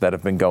things that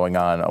have been going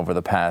on over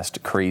the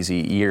past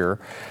crazy year.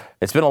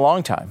 It's been a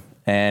long time.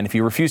 And if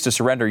you refuse to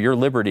surrender your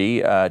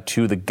liberty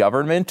to the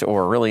government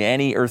or really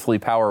any earthly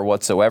power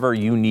whatsoever,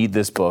 you need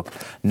this book.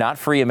 Not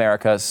Free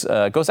America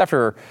goes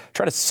after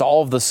trying to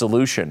solve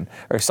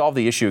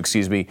the issue,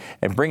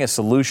 and bring a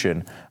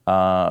solution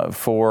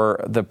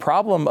for the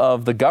problem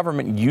of the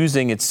government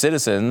using its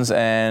citizens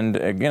and,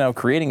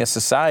 creating a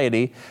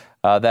society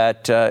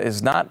that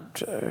is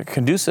not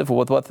conducive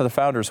with what the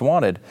founders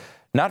wanted.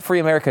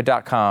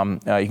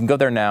 NotFreeAmerica.com. You can go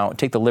there now,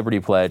 take the Liberty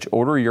Pledge,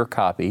 order your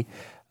copy.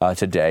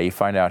 Today,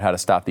 find out how to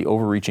stop the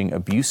overreaching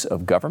abuse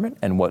of government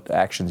and what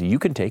actions you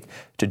can take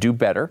to do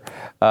better.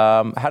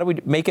 How do we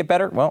make it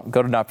better? Well,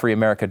 go to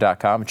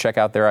NotFreeAmerica.com and check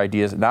out their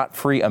ideas.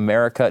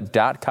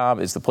 NotFreeAmerica.com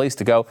is the place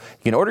to go.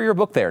 You can order your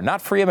book there,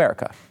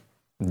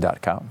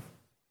 NotFreeAmerica.com.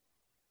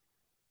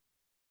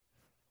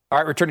 All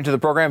right, returning to the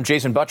program,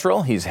 Jason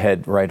Buttrill. He's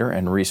head writer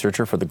and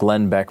researcher for the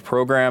Glenn Beck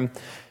program.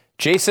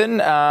 Jason,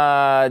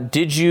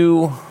 did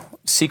you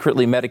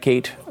secretly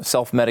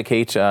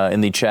self-medicate in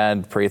the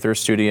Chad Prather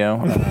studio?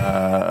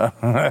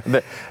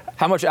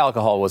 How much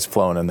alcohol was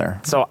flowing in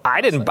there? So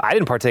I didn't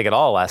partake at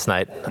all last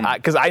night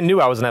because I knew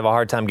I was going to have a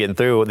hard time getting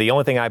through. The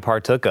only thing I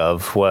partook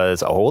of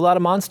was a whole lot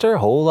of Monster, a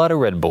whole lot of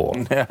Red Bull.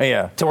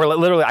 Yeah. So we're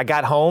literally, I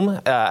got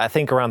home, I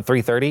think around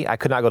 3:30. I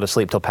could not go to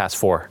sleep till past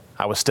 4.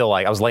 I was still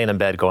I was laying in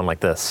bed going like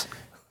this.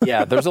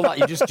 Yeah, there's a lot.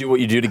 You just do what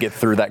you do to get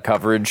through that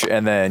coverage,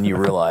 and then you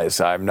realize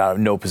I'm not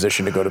in no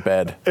position to go to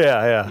bed.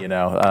 Yeah.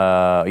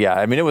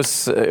 I mean, it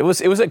was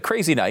a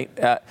crazy night,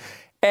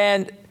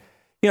 and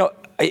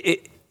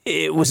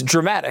it was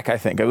dramatic. I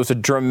think it was a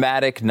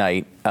dramatic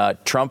night.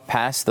 Trump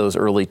passed those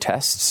early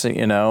tests,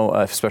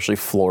 especially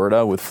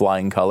Florida with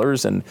flying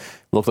colors, and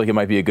looked like it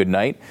might be a good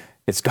night.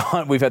 It's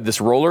gone. We've had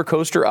this roller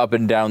coaster up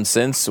and down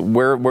since.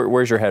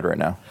 Where's your head right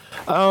now?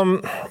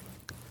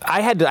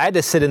 I had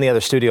to sit in the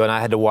other studio and I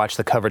had to watch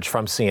the coverage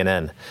from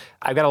CNN.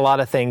 I've got a lot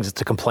of things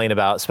to complain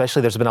about,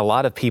 especially there's been a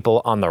lot of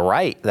people on the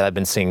right that I've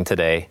been seeing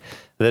today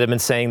that had been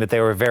saying that they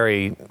were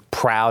very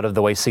proud of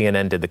the way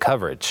CNN did the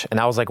coverage. And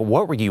I was like,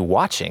 what were you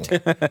watching?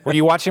 Were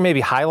you watching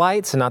maybe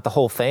highlights and not the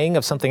whole thing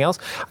of something else?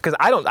 Because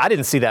I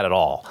didn't see that at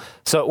all.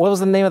 So what was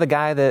the name of the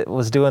guy that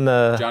was doing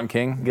the... John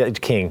King? Yeah,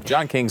 King.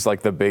 John King's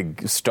like the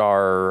big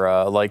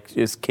star,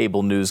 is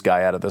cable news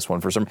guy out of this one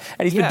for some...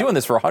 And he's been doing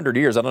this for 100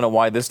 years. I don't know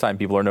why this time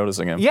people are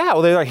noticing him. Yeah,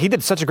 well, he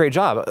did such a great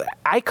job.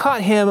 I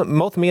caught him,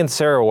 both me and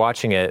Sarah were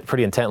watching it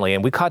pretty intently,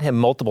 and we caught him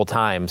multiple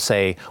times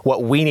say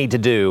what we need to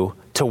do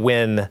to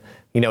win,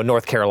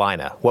 North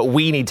Carolina, what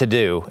we need to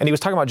do. And he was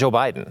talking about Joe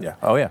Biden. Yeah.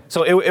 Oh, yeah.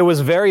 So it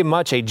was very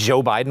much a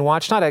Joe Biden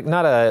watch, not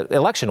a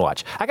election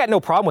watch. I got no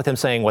problem with him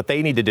saying what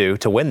they need to do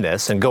to win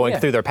this and going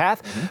through their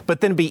path,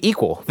 but then be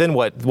equal. Then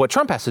what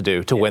Trump has to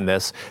do to win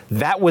this,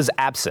 that was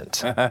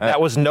absent.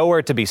 That was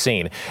nowhere to be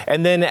seen.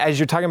 And then as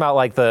you're talking about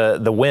like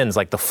the wins,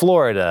 like the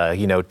Florida,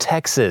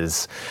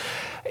 Texas,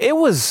 it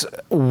was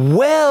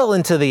well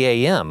into the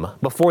AM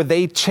before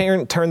they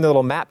turned the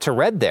little map to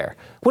red there.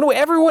 When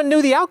everyone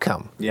knew the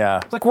outcome. Yeah.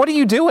 Like, what are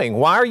you doing?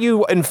 Why are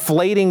you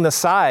inflating the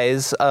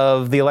size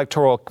of the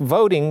electoral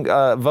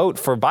vote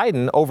for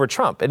Biden over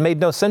Trump? It made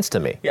no sense to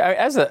me. Yeah,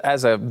 as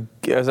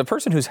a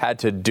person who's had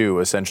to do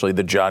essentially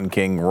the John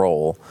King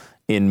role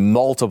in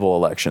multiple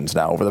elections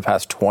now over the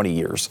past 20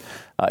 years,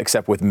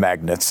 except with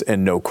magnets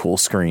and no cool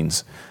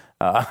screens.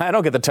 I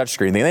don't get the touch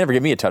screen thing. They never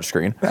give me a touch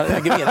screen.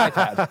 They give me an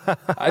iPad.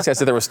 I just got to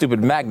sit there with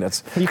stupid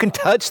magnets. You can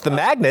touch the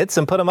magnets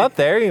and put them up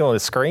there, on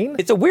the screen.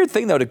 It's a weird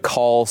thing, though, to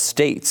call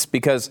states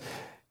because,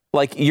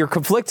 you're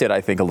conflicted,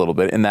 I think, a little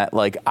bit in that,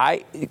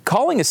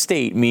 calling a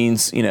state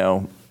means,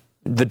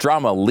 the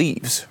drama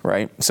leaves,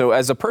 right? So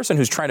as a person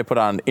who's trying to put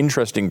on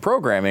interesting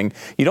programming,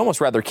 you'd almost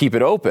rather keep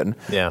it open.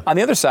 Yeah. On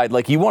the other side,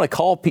 you want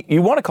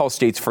to call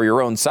states for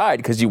your own side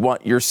because you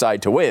want your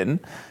side to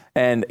win.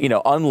 And,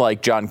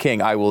 unlike John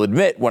King, I will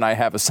admit when I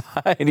have a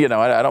side, I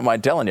don't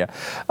mind telling you.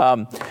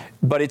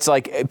 But it's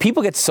like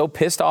people get so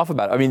pissed off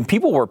about it. I mean,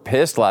 people were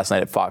pissed last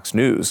night at Fox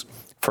News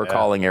for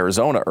calling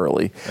Arizona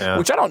early,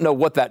 which I don't know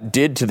what that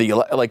did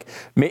to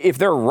if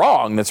they're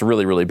wrong, that's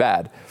really, really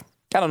bad.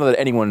 I don't know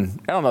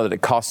that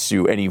it costs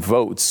you any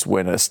votes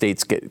when a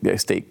state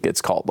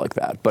gets called like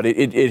that, but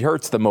it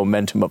hurts the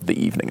momentum of the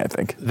evening, I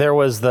think. There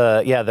was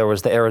the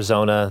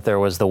Arizona, there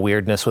was the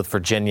weirdness with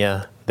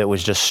Virginia that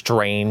was just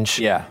strange.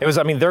 Yeah. It was,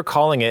 they're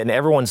calling it and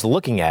everyone's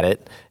looking at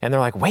it and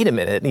they're like, wait a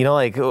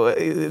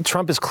minute,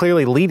 Trump is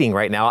clearly leading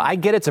right now. I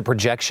get it's a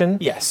projection.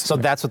 Yes. So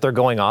that's what they're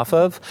going off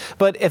of.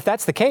 But if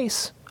that's the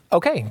case,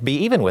 okay, be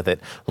even with it.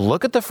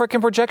 Look at the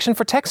frickin' projection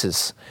for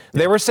Texas.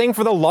 They were saying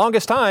for the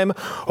longest time,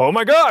 oh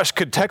my gosh,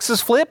 could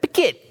Texas flip?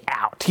 Get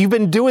out. You've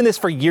been doing this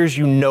for years.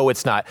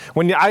 It's not.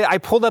 When I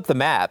pulled up the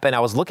map and I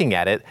was looking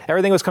at it,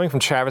 everything was coming from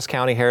Travis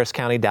County, Harris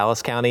County,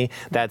 Dallas County.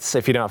 That's,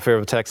 if you're not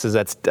familiar with Texas,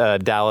 that's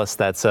Dallas,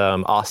 that's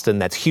Austin,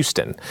 that's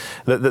Houston.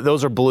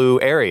 Those are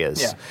blue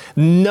areas. Yeah.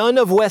 None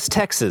of West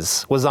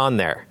Texas was on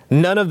there.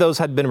 None of those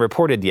had been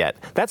reported yet.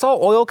 That's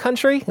all oil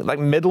country, like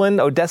Midland,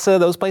 Odessa,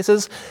 those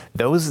places.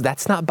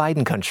 That's not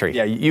Biden country.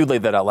 Yeah, you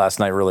laid that out last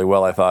night really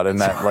well, I thought.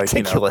 And that,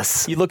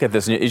 ridiculous. You look at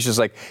this and it's just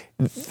like,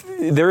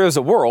 there is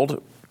a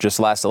world, just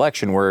last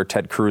election, where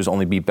Ted Cruz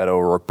only beat Beto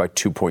O'Rourke by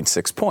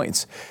 2.6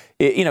 points.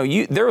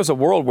 There was a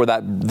world where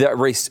that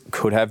race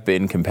could have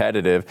been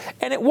competitive,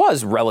 and it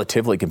was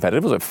relatively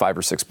competitive. It was like 5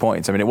 or 6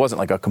 points. It wasn't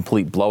like a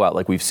complete blowout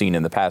like we've seen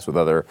in the past with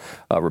other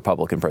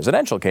Republican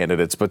presidential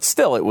candidates, but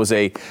still it was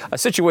a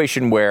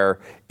situation where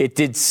it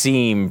did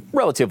seem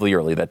relatively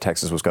early that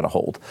Texas was going to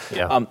hold.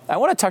 Yeah. I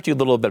want to talk to you a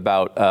little bit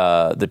about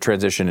the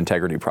Transition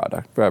Integrity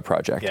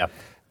Project. Yeah.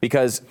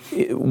 Because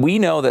we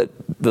know that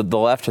the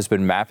left has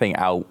been mapping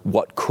out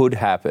what could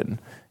happen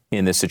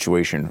in this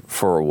situation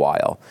for a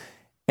while.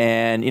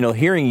 And,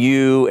 hearing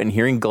you and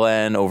hearing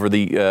Glenn over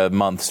the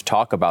months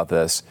talk about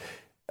this,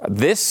 a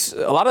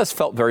lot of us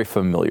felt very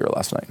familiar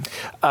last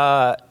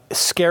night.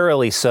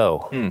 Scarily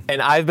so.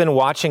 And I've been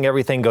watching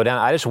everything go down.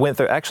 I just went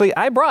through. Actually,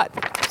 I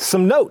brought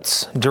some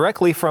notes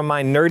directly from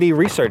my nerdy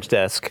research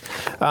desk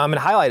and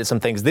highlighted some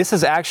things. This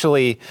is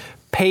actually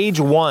page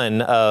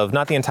 1 of,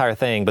 not the entire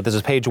thing, but this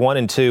is page 1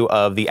 and 2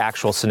 of the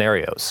actual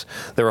scenarios.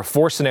 There were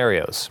 4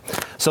 scenarios.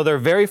 So their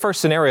very first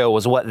scenario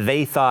was what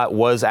they thought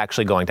was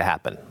actually going to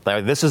happen.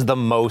 This is the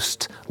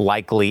most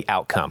likely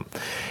outcome.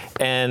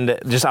 And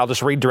I'll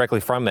just read directly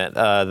from it.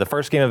 The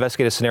first game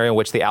investigated a scenario in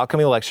which the outcome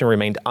of the election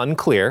remained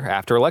unclear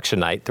after election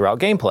night throughout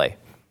gameplay.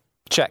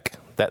 Check.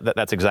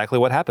 That's exactly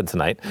what happened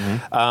tonight.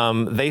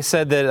 Mm-hmm. They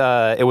said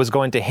that it was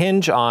going to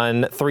hinge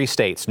on 3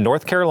 states,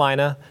 North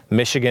Carolina,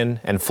 Michigan,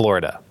 and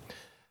Florida.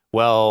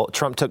 Well,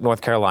 Trump took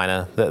North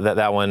Carolina.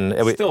 That one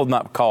still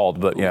not called,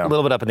 but yeah, a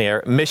little bit up in the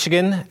air.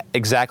 Michigan,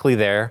 exactly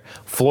there.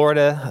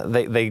 Florida,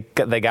 they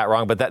got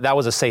wrong, but that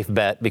was a safe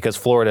bet because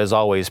Florida is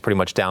always pretty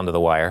much down to the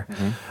wire.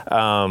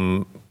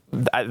 Mm-hmm.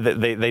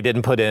 They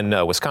didn't put in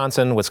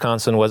Wisconsin.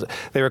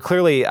 They were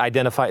clearly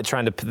identified,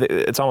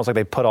 it's almost like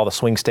they put all the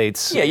swing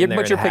states. Yeah,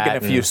 but you're picking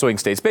a few swing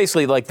states.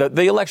 Basically, like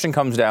the election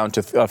comes down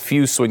to a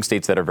few swing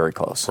states that are very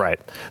close. Right.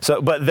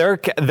 So, but their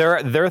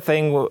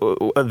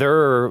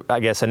I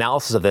guess,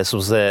 analysis of this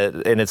was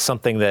that, and it's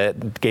something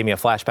that gave me a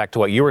flashback to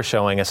what you were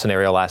showing a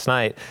scenario last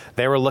night.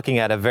 They were looking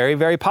at a very,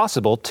 very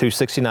possible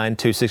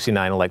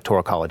 269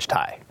 electoral college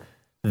tie.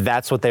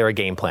 That's what they were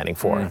game planning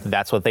for.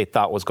 That's what they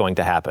thought was going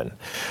to happen.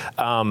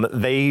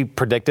 They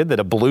predicted that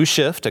a blue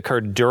shift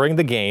occurred during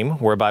the game,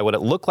 whereby what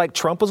it looked like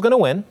Trump was going to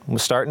win,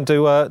 was starting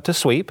to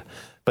sweep,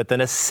 but then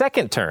a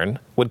second turn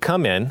would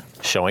come in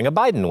showing a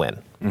Biden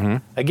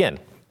win. Again,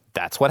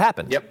 that's what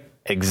happened. Yep.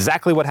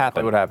 Exactly what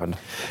happened. What happened.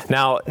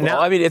 Now,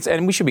 I mean,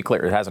 and we should be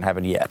clear, it hasn't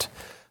happened yet.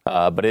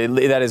 But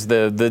that is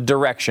the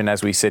direction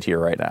as we sit here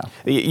right now.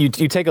 You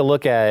take a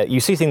look at,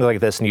 you see things like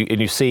this, and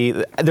you see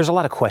there's a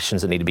lot of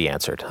questions that need to be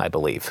answered, I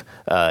believe,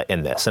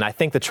 in this. And I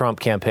think the Trump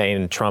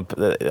campaign,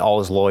 all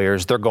his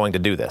lawyers, they're going to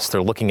do this.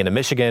 They're looking into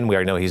Michigan. We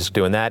already know he's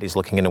doing that. He's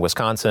looking into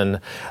Wisconsin.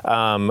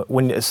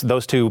 When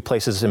those two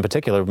places in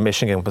particular,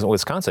 Michigan and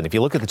Wisconsin, if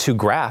you look at the two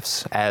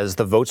graphs as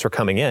the votes are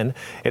coming in,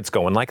 it's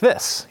going like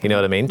this. You know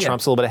what I mean? Yeah.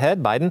 Trump's a little bit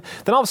ahead, Biden.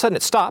 Then all of a sudden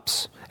it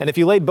stops. And if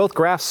you laid both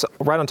graphs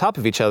right on top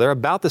of each other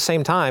about the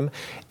same time,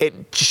 it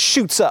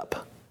shoots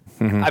up.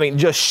 I mean,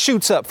 just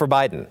shoots up for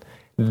Biden.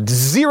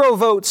 0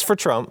 votes for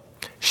Trump,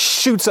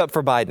 shoots up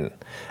for Biden.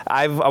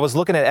 I was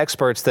looking at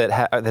experts that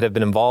have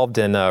been involved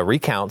in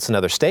recounts in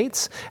other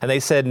states, and they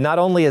said not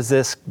only does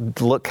this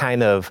look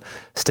kind of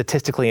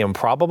statistically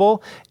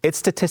improbable, it's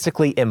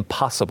statistically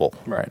impossible.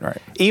 Right.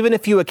 Even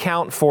if you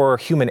account for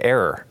human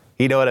error.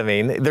 You know what I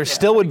mean? There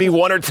still would be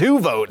 1 or 2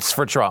 votes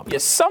for Trump. Yeah,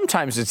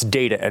 sometimes it's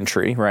data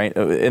entry, right?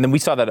 And then we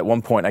saw that at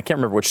one point. I can't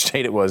remember which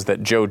state it was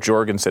that Joe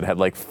Jorgensen had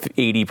like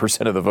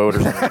 80% of the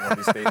voters in one of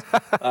these states.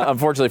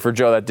 Unfortunately for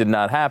Joe, that did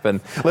not happen.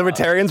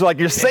 Libertarians were like,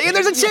 you're saying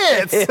there's a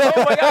chance. Oh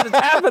my God, it's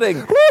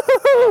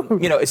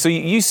happening. So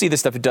you see this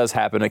stuff. It does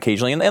happen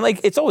occasionally. And like,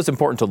 it's always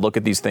important to look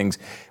at these things.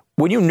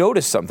 When you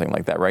notice something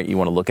like that, right, you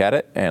want to look at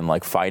it and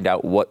like find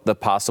out what the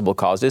possible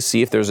cause is,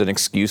 see if there's an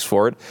excuse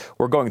for it.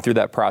 We're going through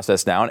that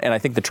process now. And I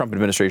think the Trump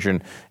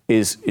administration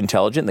is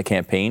intelligent in the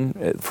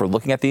campaign for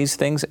looking at these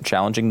things,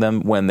 challenging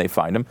them when they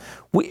find them.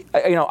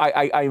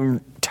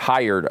 I'm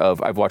tired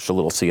of, I've watched a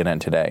little CNN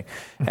today,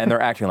 and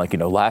they're acting like,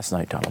 last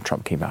night Donald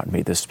Trump came out and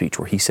made this speech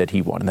where he said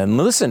he won. And then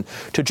listen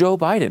to Joe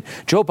Biden.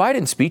 Joe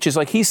Biden's speech is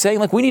like he's saying,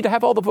 like, we need to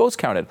have all the votes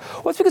counted.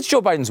 Well, it's because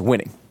Joe Biden's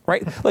winning,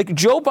 right? Like,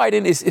 Joe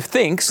Biden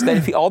thinks that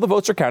if all the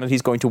votes are counted,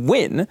 he's going to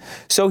win.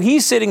 So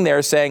he's sitting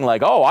there saying,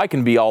 like, oh, I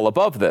can be all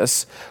above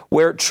this,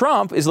 where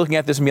Trump is looking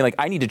at this and being like,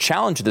 I need to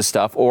challenge this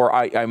stuff or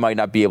I might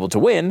not be able to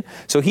win.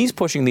 So he's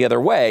pushing the other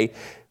way.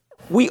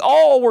 We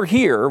all were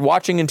here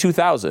watching in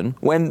 2000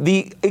 when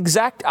the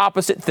exact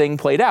opposite thing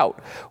played out.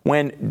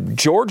 When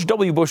George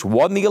W. Bush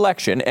won the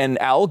election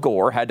and Al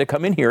Gore had to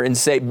come in here and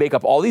make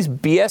up all these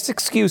BS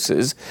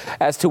excuses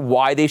as to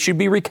why they should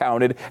be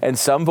recounted and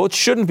some votes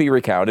shouldn't be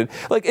recounted.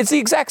 Like, it's the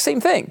exact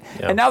same thing.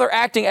 Yeah. And now they're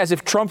acting as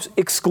if Trump's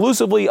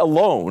exclusively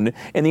alone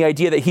in the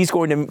idea that he's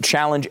going to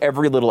challenge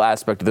every little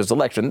aspect of this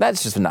election.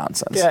 That's just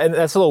nonsense. Yeah, and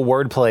that's a little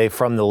wordplay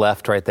from the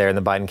left right there in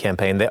the Biden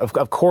campaign.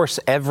 Of course,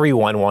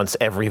 everyone wants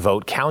every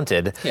vote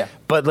counted. Yeah.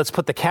 But let's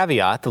put the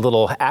caveat, the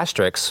little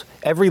asterisk,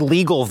 every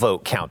legal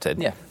vote counted.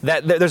 Yeah.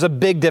 There's a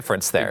big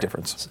difference there. Big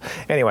difference.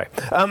 Anyway,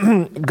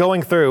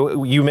 going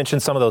through, you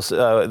mentioned some of those,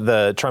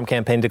 the Trump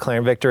campaign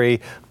declaring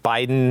victory.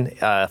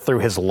 Biden, through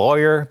his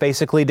lawyer,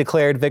 basically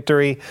declared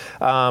victory.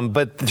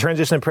 But the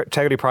Transition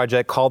Integrity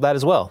Project called that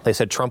as well. They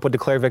said Trump would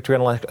declare victory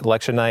on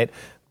election night.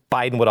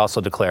 Biden would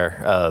also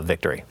declare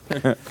victory.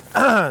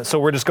 So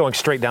we're just going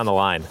straight down the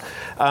line.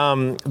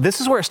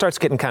 This is where it starts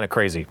getting kind of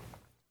crazy.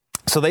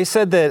 So they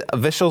said that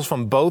officials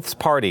from both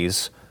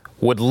parties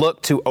would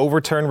look to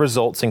overturn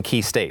results in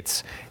key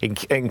states,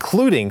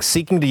 including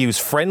seeking to use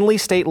friendly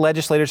state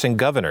legislators and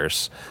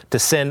governors to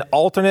send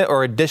alternate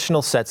or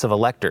additional sets of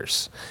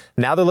electors.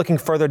 Now they're looking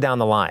further down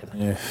the line.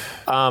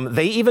 Yeah.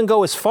 They even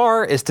go as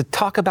far as to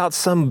talk about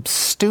some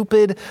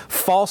stupid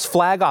false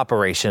flag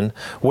operation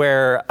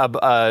where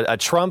a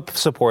Trump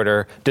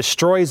supporter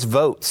destroys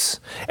votes.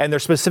 And they're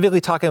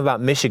specifically talking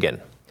about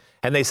Michigan.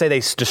 And they say they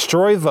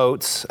destroy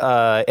votes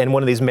in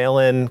one of these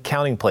mail-in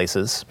counting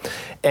places.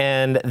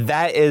 And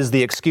that is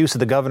the excuse that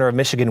the governor of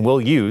Michigan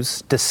will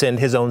use to send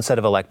his own set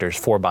of electors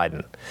for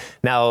Biden.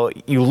 Now,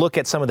 you look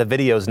at some of the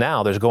videos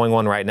now, there's going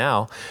on right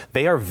now.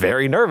 They are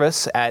very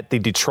nervous at the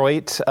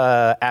Detroit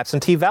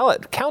absentee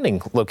ballot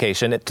counting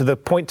location to the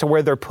point to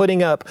where they're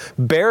putting up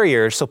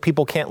barriers so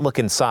people can't look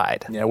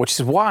inside. Yeah, which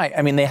is why,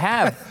 I mean, they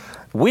have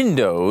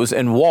windows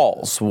and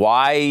walls.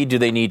 Why do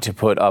they need to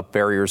put up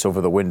barriers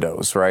over the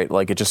windows, right?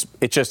 Like, it's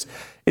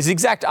the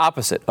exact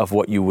opposite of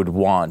what you would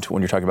want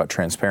when you're talking about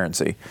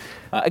transparency.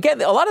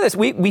 Again, a lot of this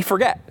we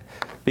forget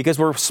because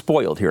we're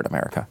spoiled here in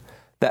America,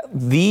 that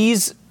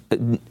these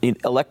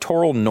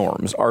electoral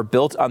norms are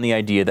built on the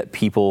idea that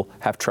people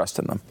have trust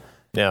in them.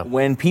 Yeah.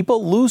 When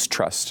people lose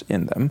trust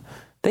in them,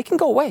 they can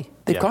go away.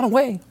 They've gone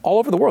away all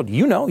over the world.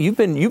 You've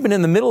been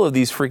in the middle of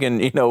these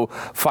freaking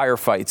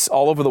firefights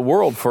all over the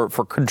world for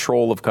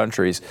control of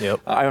countries.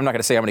 Yep. I'm not going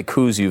to say how many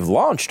coups you've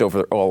launched all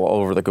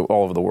over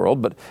the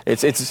world, but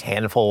it's a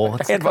handful.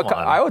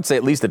 I would say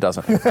at least a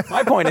dozen.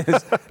 My point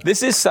is,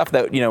 this is stuff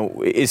that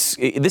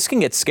this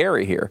can get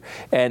scary here,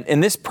 and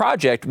in this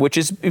project, which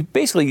is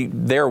basically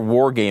they're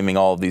wargaming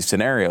all of these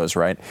scenarios,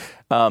 right?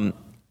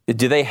 Is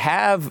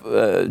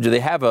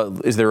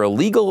there a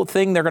legal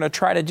thing they're going to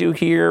try to do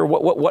here?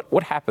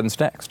 What happens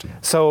next?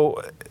 So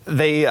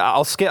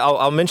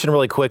I'll mention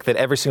really quick that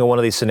every single one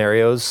of these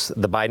scenarios,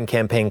 the Biden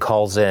campaign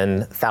calls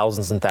in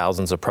thousands and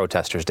thousands of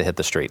protesters to hit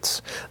the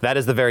streets. That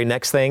is the very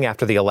next thing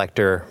after the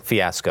elector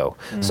fiasco.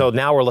 Mm-hmm. So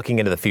now we're looking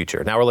into the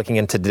future. Now we're looking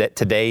into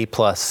today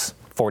plus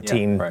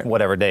 14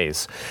 whatever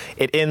days.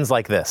 It ends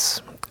like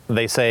this.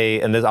 They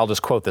say, and I'll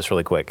just quote this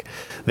really quick,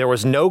 there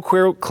was no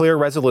clear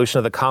resolution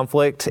of the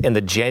conflict in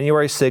the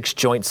January 6th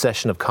joint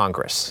session of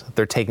Congress.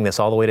 They're taking this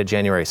all the way to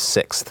January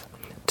 6th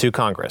to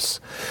Congress.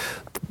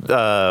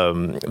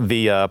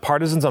 The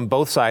partisans on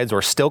both sides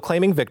were still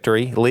claiming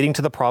victory, leading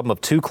to the problem of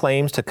two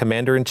claims to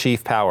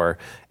commander-in-chief power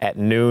at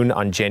noon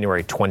on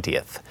January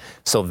 20th.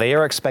 So they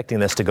are expecting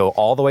this to go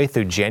all the way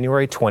through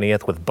January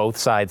 20th with both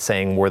sides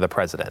saying we're the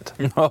president.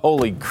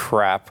 Holy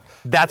crap.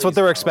 That's what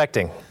they're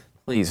expecting.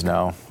 Please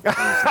no.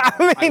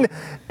 I mean,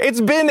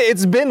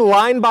 it's been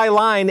line by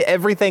line.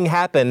 Everything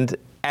happened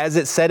as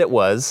it said it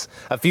was.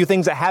 A few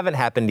things that haven't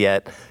happened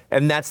yet,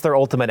 and that's their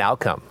ultimate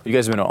outcome. You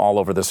guys have been all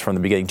over this from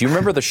the beginning. Do you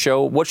remember the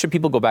show? What should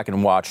people go back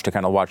and watch to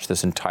kind of watch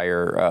this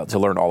entire, to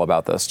learn all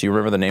about this? Do you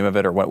remember the name of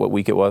it or what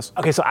week it was?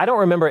 Okay, so I don't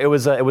remember. It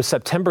was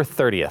September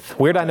 30th.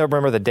 Weird, I don't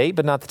remember the date,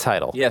 but not the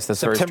title. Yes, that's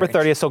September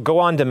 30th. So go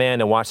on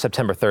demand and watch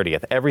September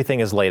 30th.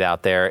 Everything is laid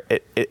out there.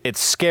 It's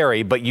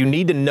scary, but you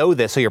need to know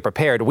this so you're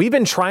prepared. We've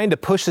been trying to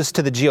push this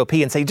to the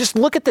GOP and say, just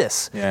look at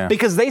this. Yeah.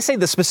 Because they say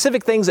the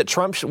specific things that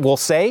Trump will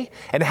say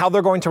and how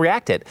they're going to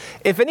react it.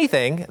 If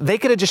anything, they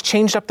could have just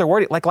changed up their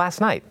wording, like last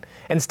night.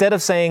 Instead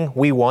of saying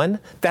we won,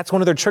 that's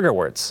one of their trigger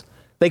words.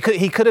 He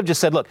could have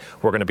just said, look,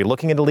 we're going to be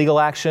looking into legal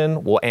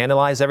action. We'll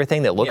analyze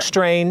everything that looks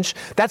strange.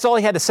 That's all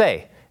he had to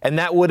say. And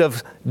that would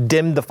have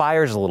dimmed the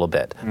fires a little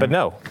bit. Mm-hmm. But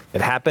no,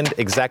 it happened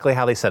exactly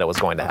how they said it was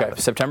going to happen.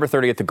 Okay. September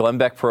 30th, the Glenn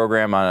Beck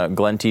program on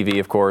Glenn TV,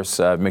 of course.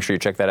 Make sure you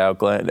check that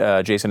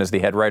out. Jason is the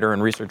head writer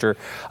and researcher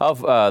of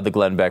the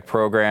Glenn Beck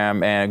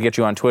program. And get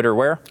you on Twitter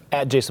where?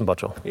 At Jason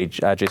Buttrill.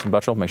 Jason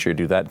Buttrill. Make sure you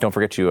do that. Don't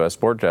forget to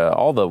support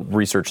all the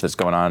research that's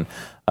going on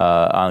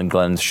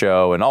Glenn's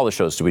show and all the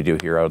shows that we do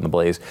here out in the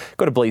Blaze.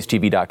 Go to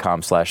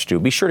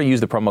blazetv.com/Stu. Be sure to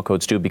use the promo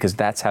code Stu because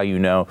that's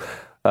how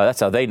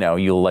that's how they know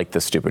you'll like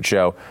this stupid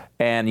show.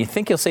 And you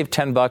think you'll save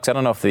 $10? I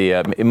don't know if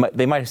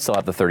they might still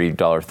have the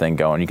 $30 thing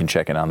going. You can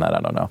check in on that. I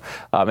don't know.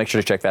 Make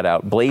sure to check that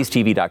out.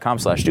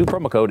 blazetv.com/Stu.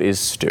 Promo code is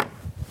Stu.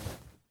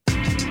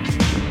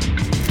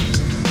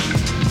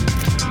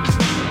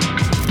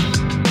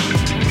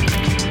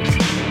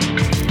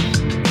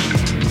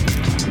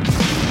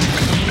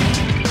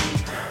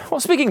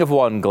 Well, speaking of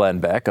one Glenn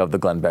Beck of the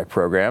Glenn Beck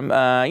program,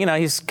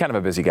 he's kind of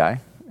a busy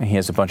guy. He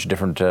has a bunch of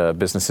different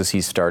businesses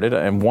he's started,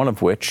 and one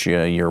of which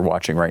you're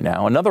watching right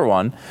now. Another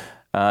one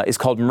is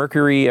called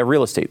Mercury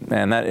Real Estate,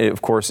 and that,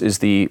 of course, is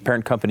the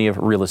parent company of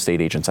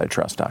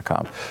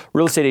realestateagentsitrust.com.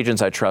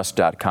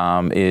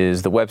 Realestateagentsitrust.com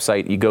is the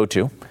website you go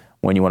to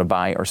when you want to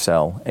buy or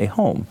sell a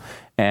home.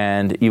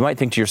 And you might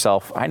think to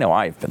yourself, I know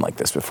I've been like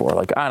this before.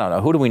 Like, I don't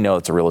know, who do we know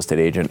that's a real estate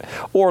agent?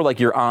 Or like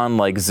you're on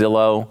like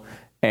Zillow,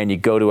 and you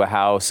go to a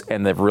house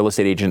and the real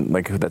estate agent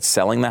that's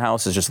selling the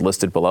house is just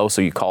listed below,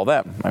 so you call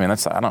them. I mean,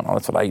 that's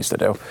what I used to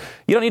do.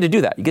 You don't need to do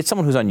that. You get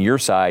someone who's on your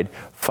side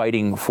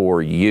fighting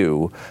for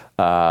you.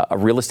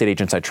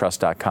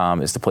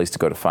 Realestateagentsitrust.com is the place to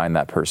go to find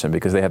that person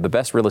because they have the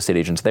best real estate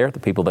agents there, the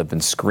people that have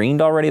been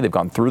screened already. They've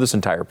gone through this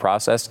entire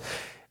process.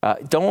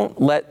 Don't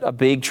let a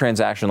big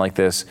transaction like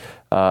this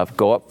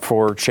go up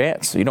for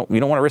chance. You don't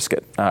want to risk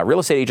it.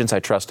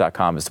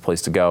 Realestateagentsitrust.com is the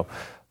place to go.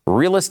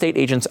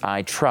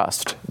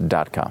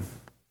 Realestateagentsitrust.com.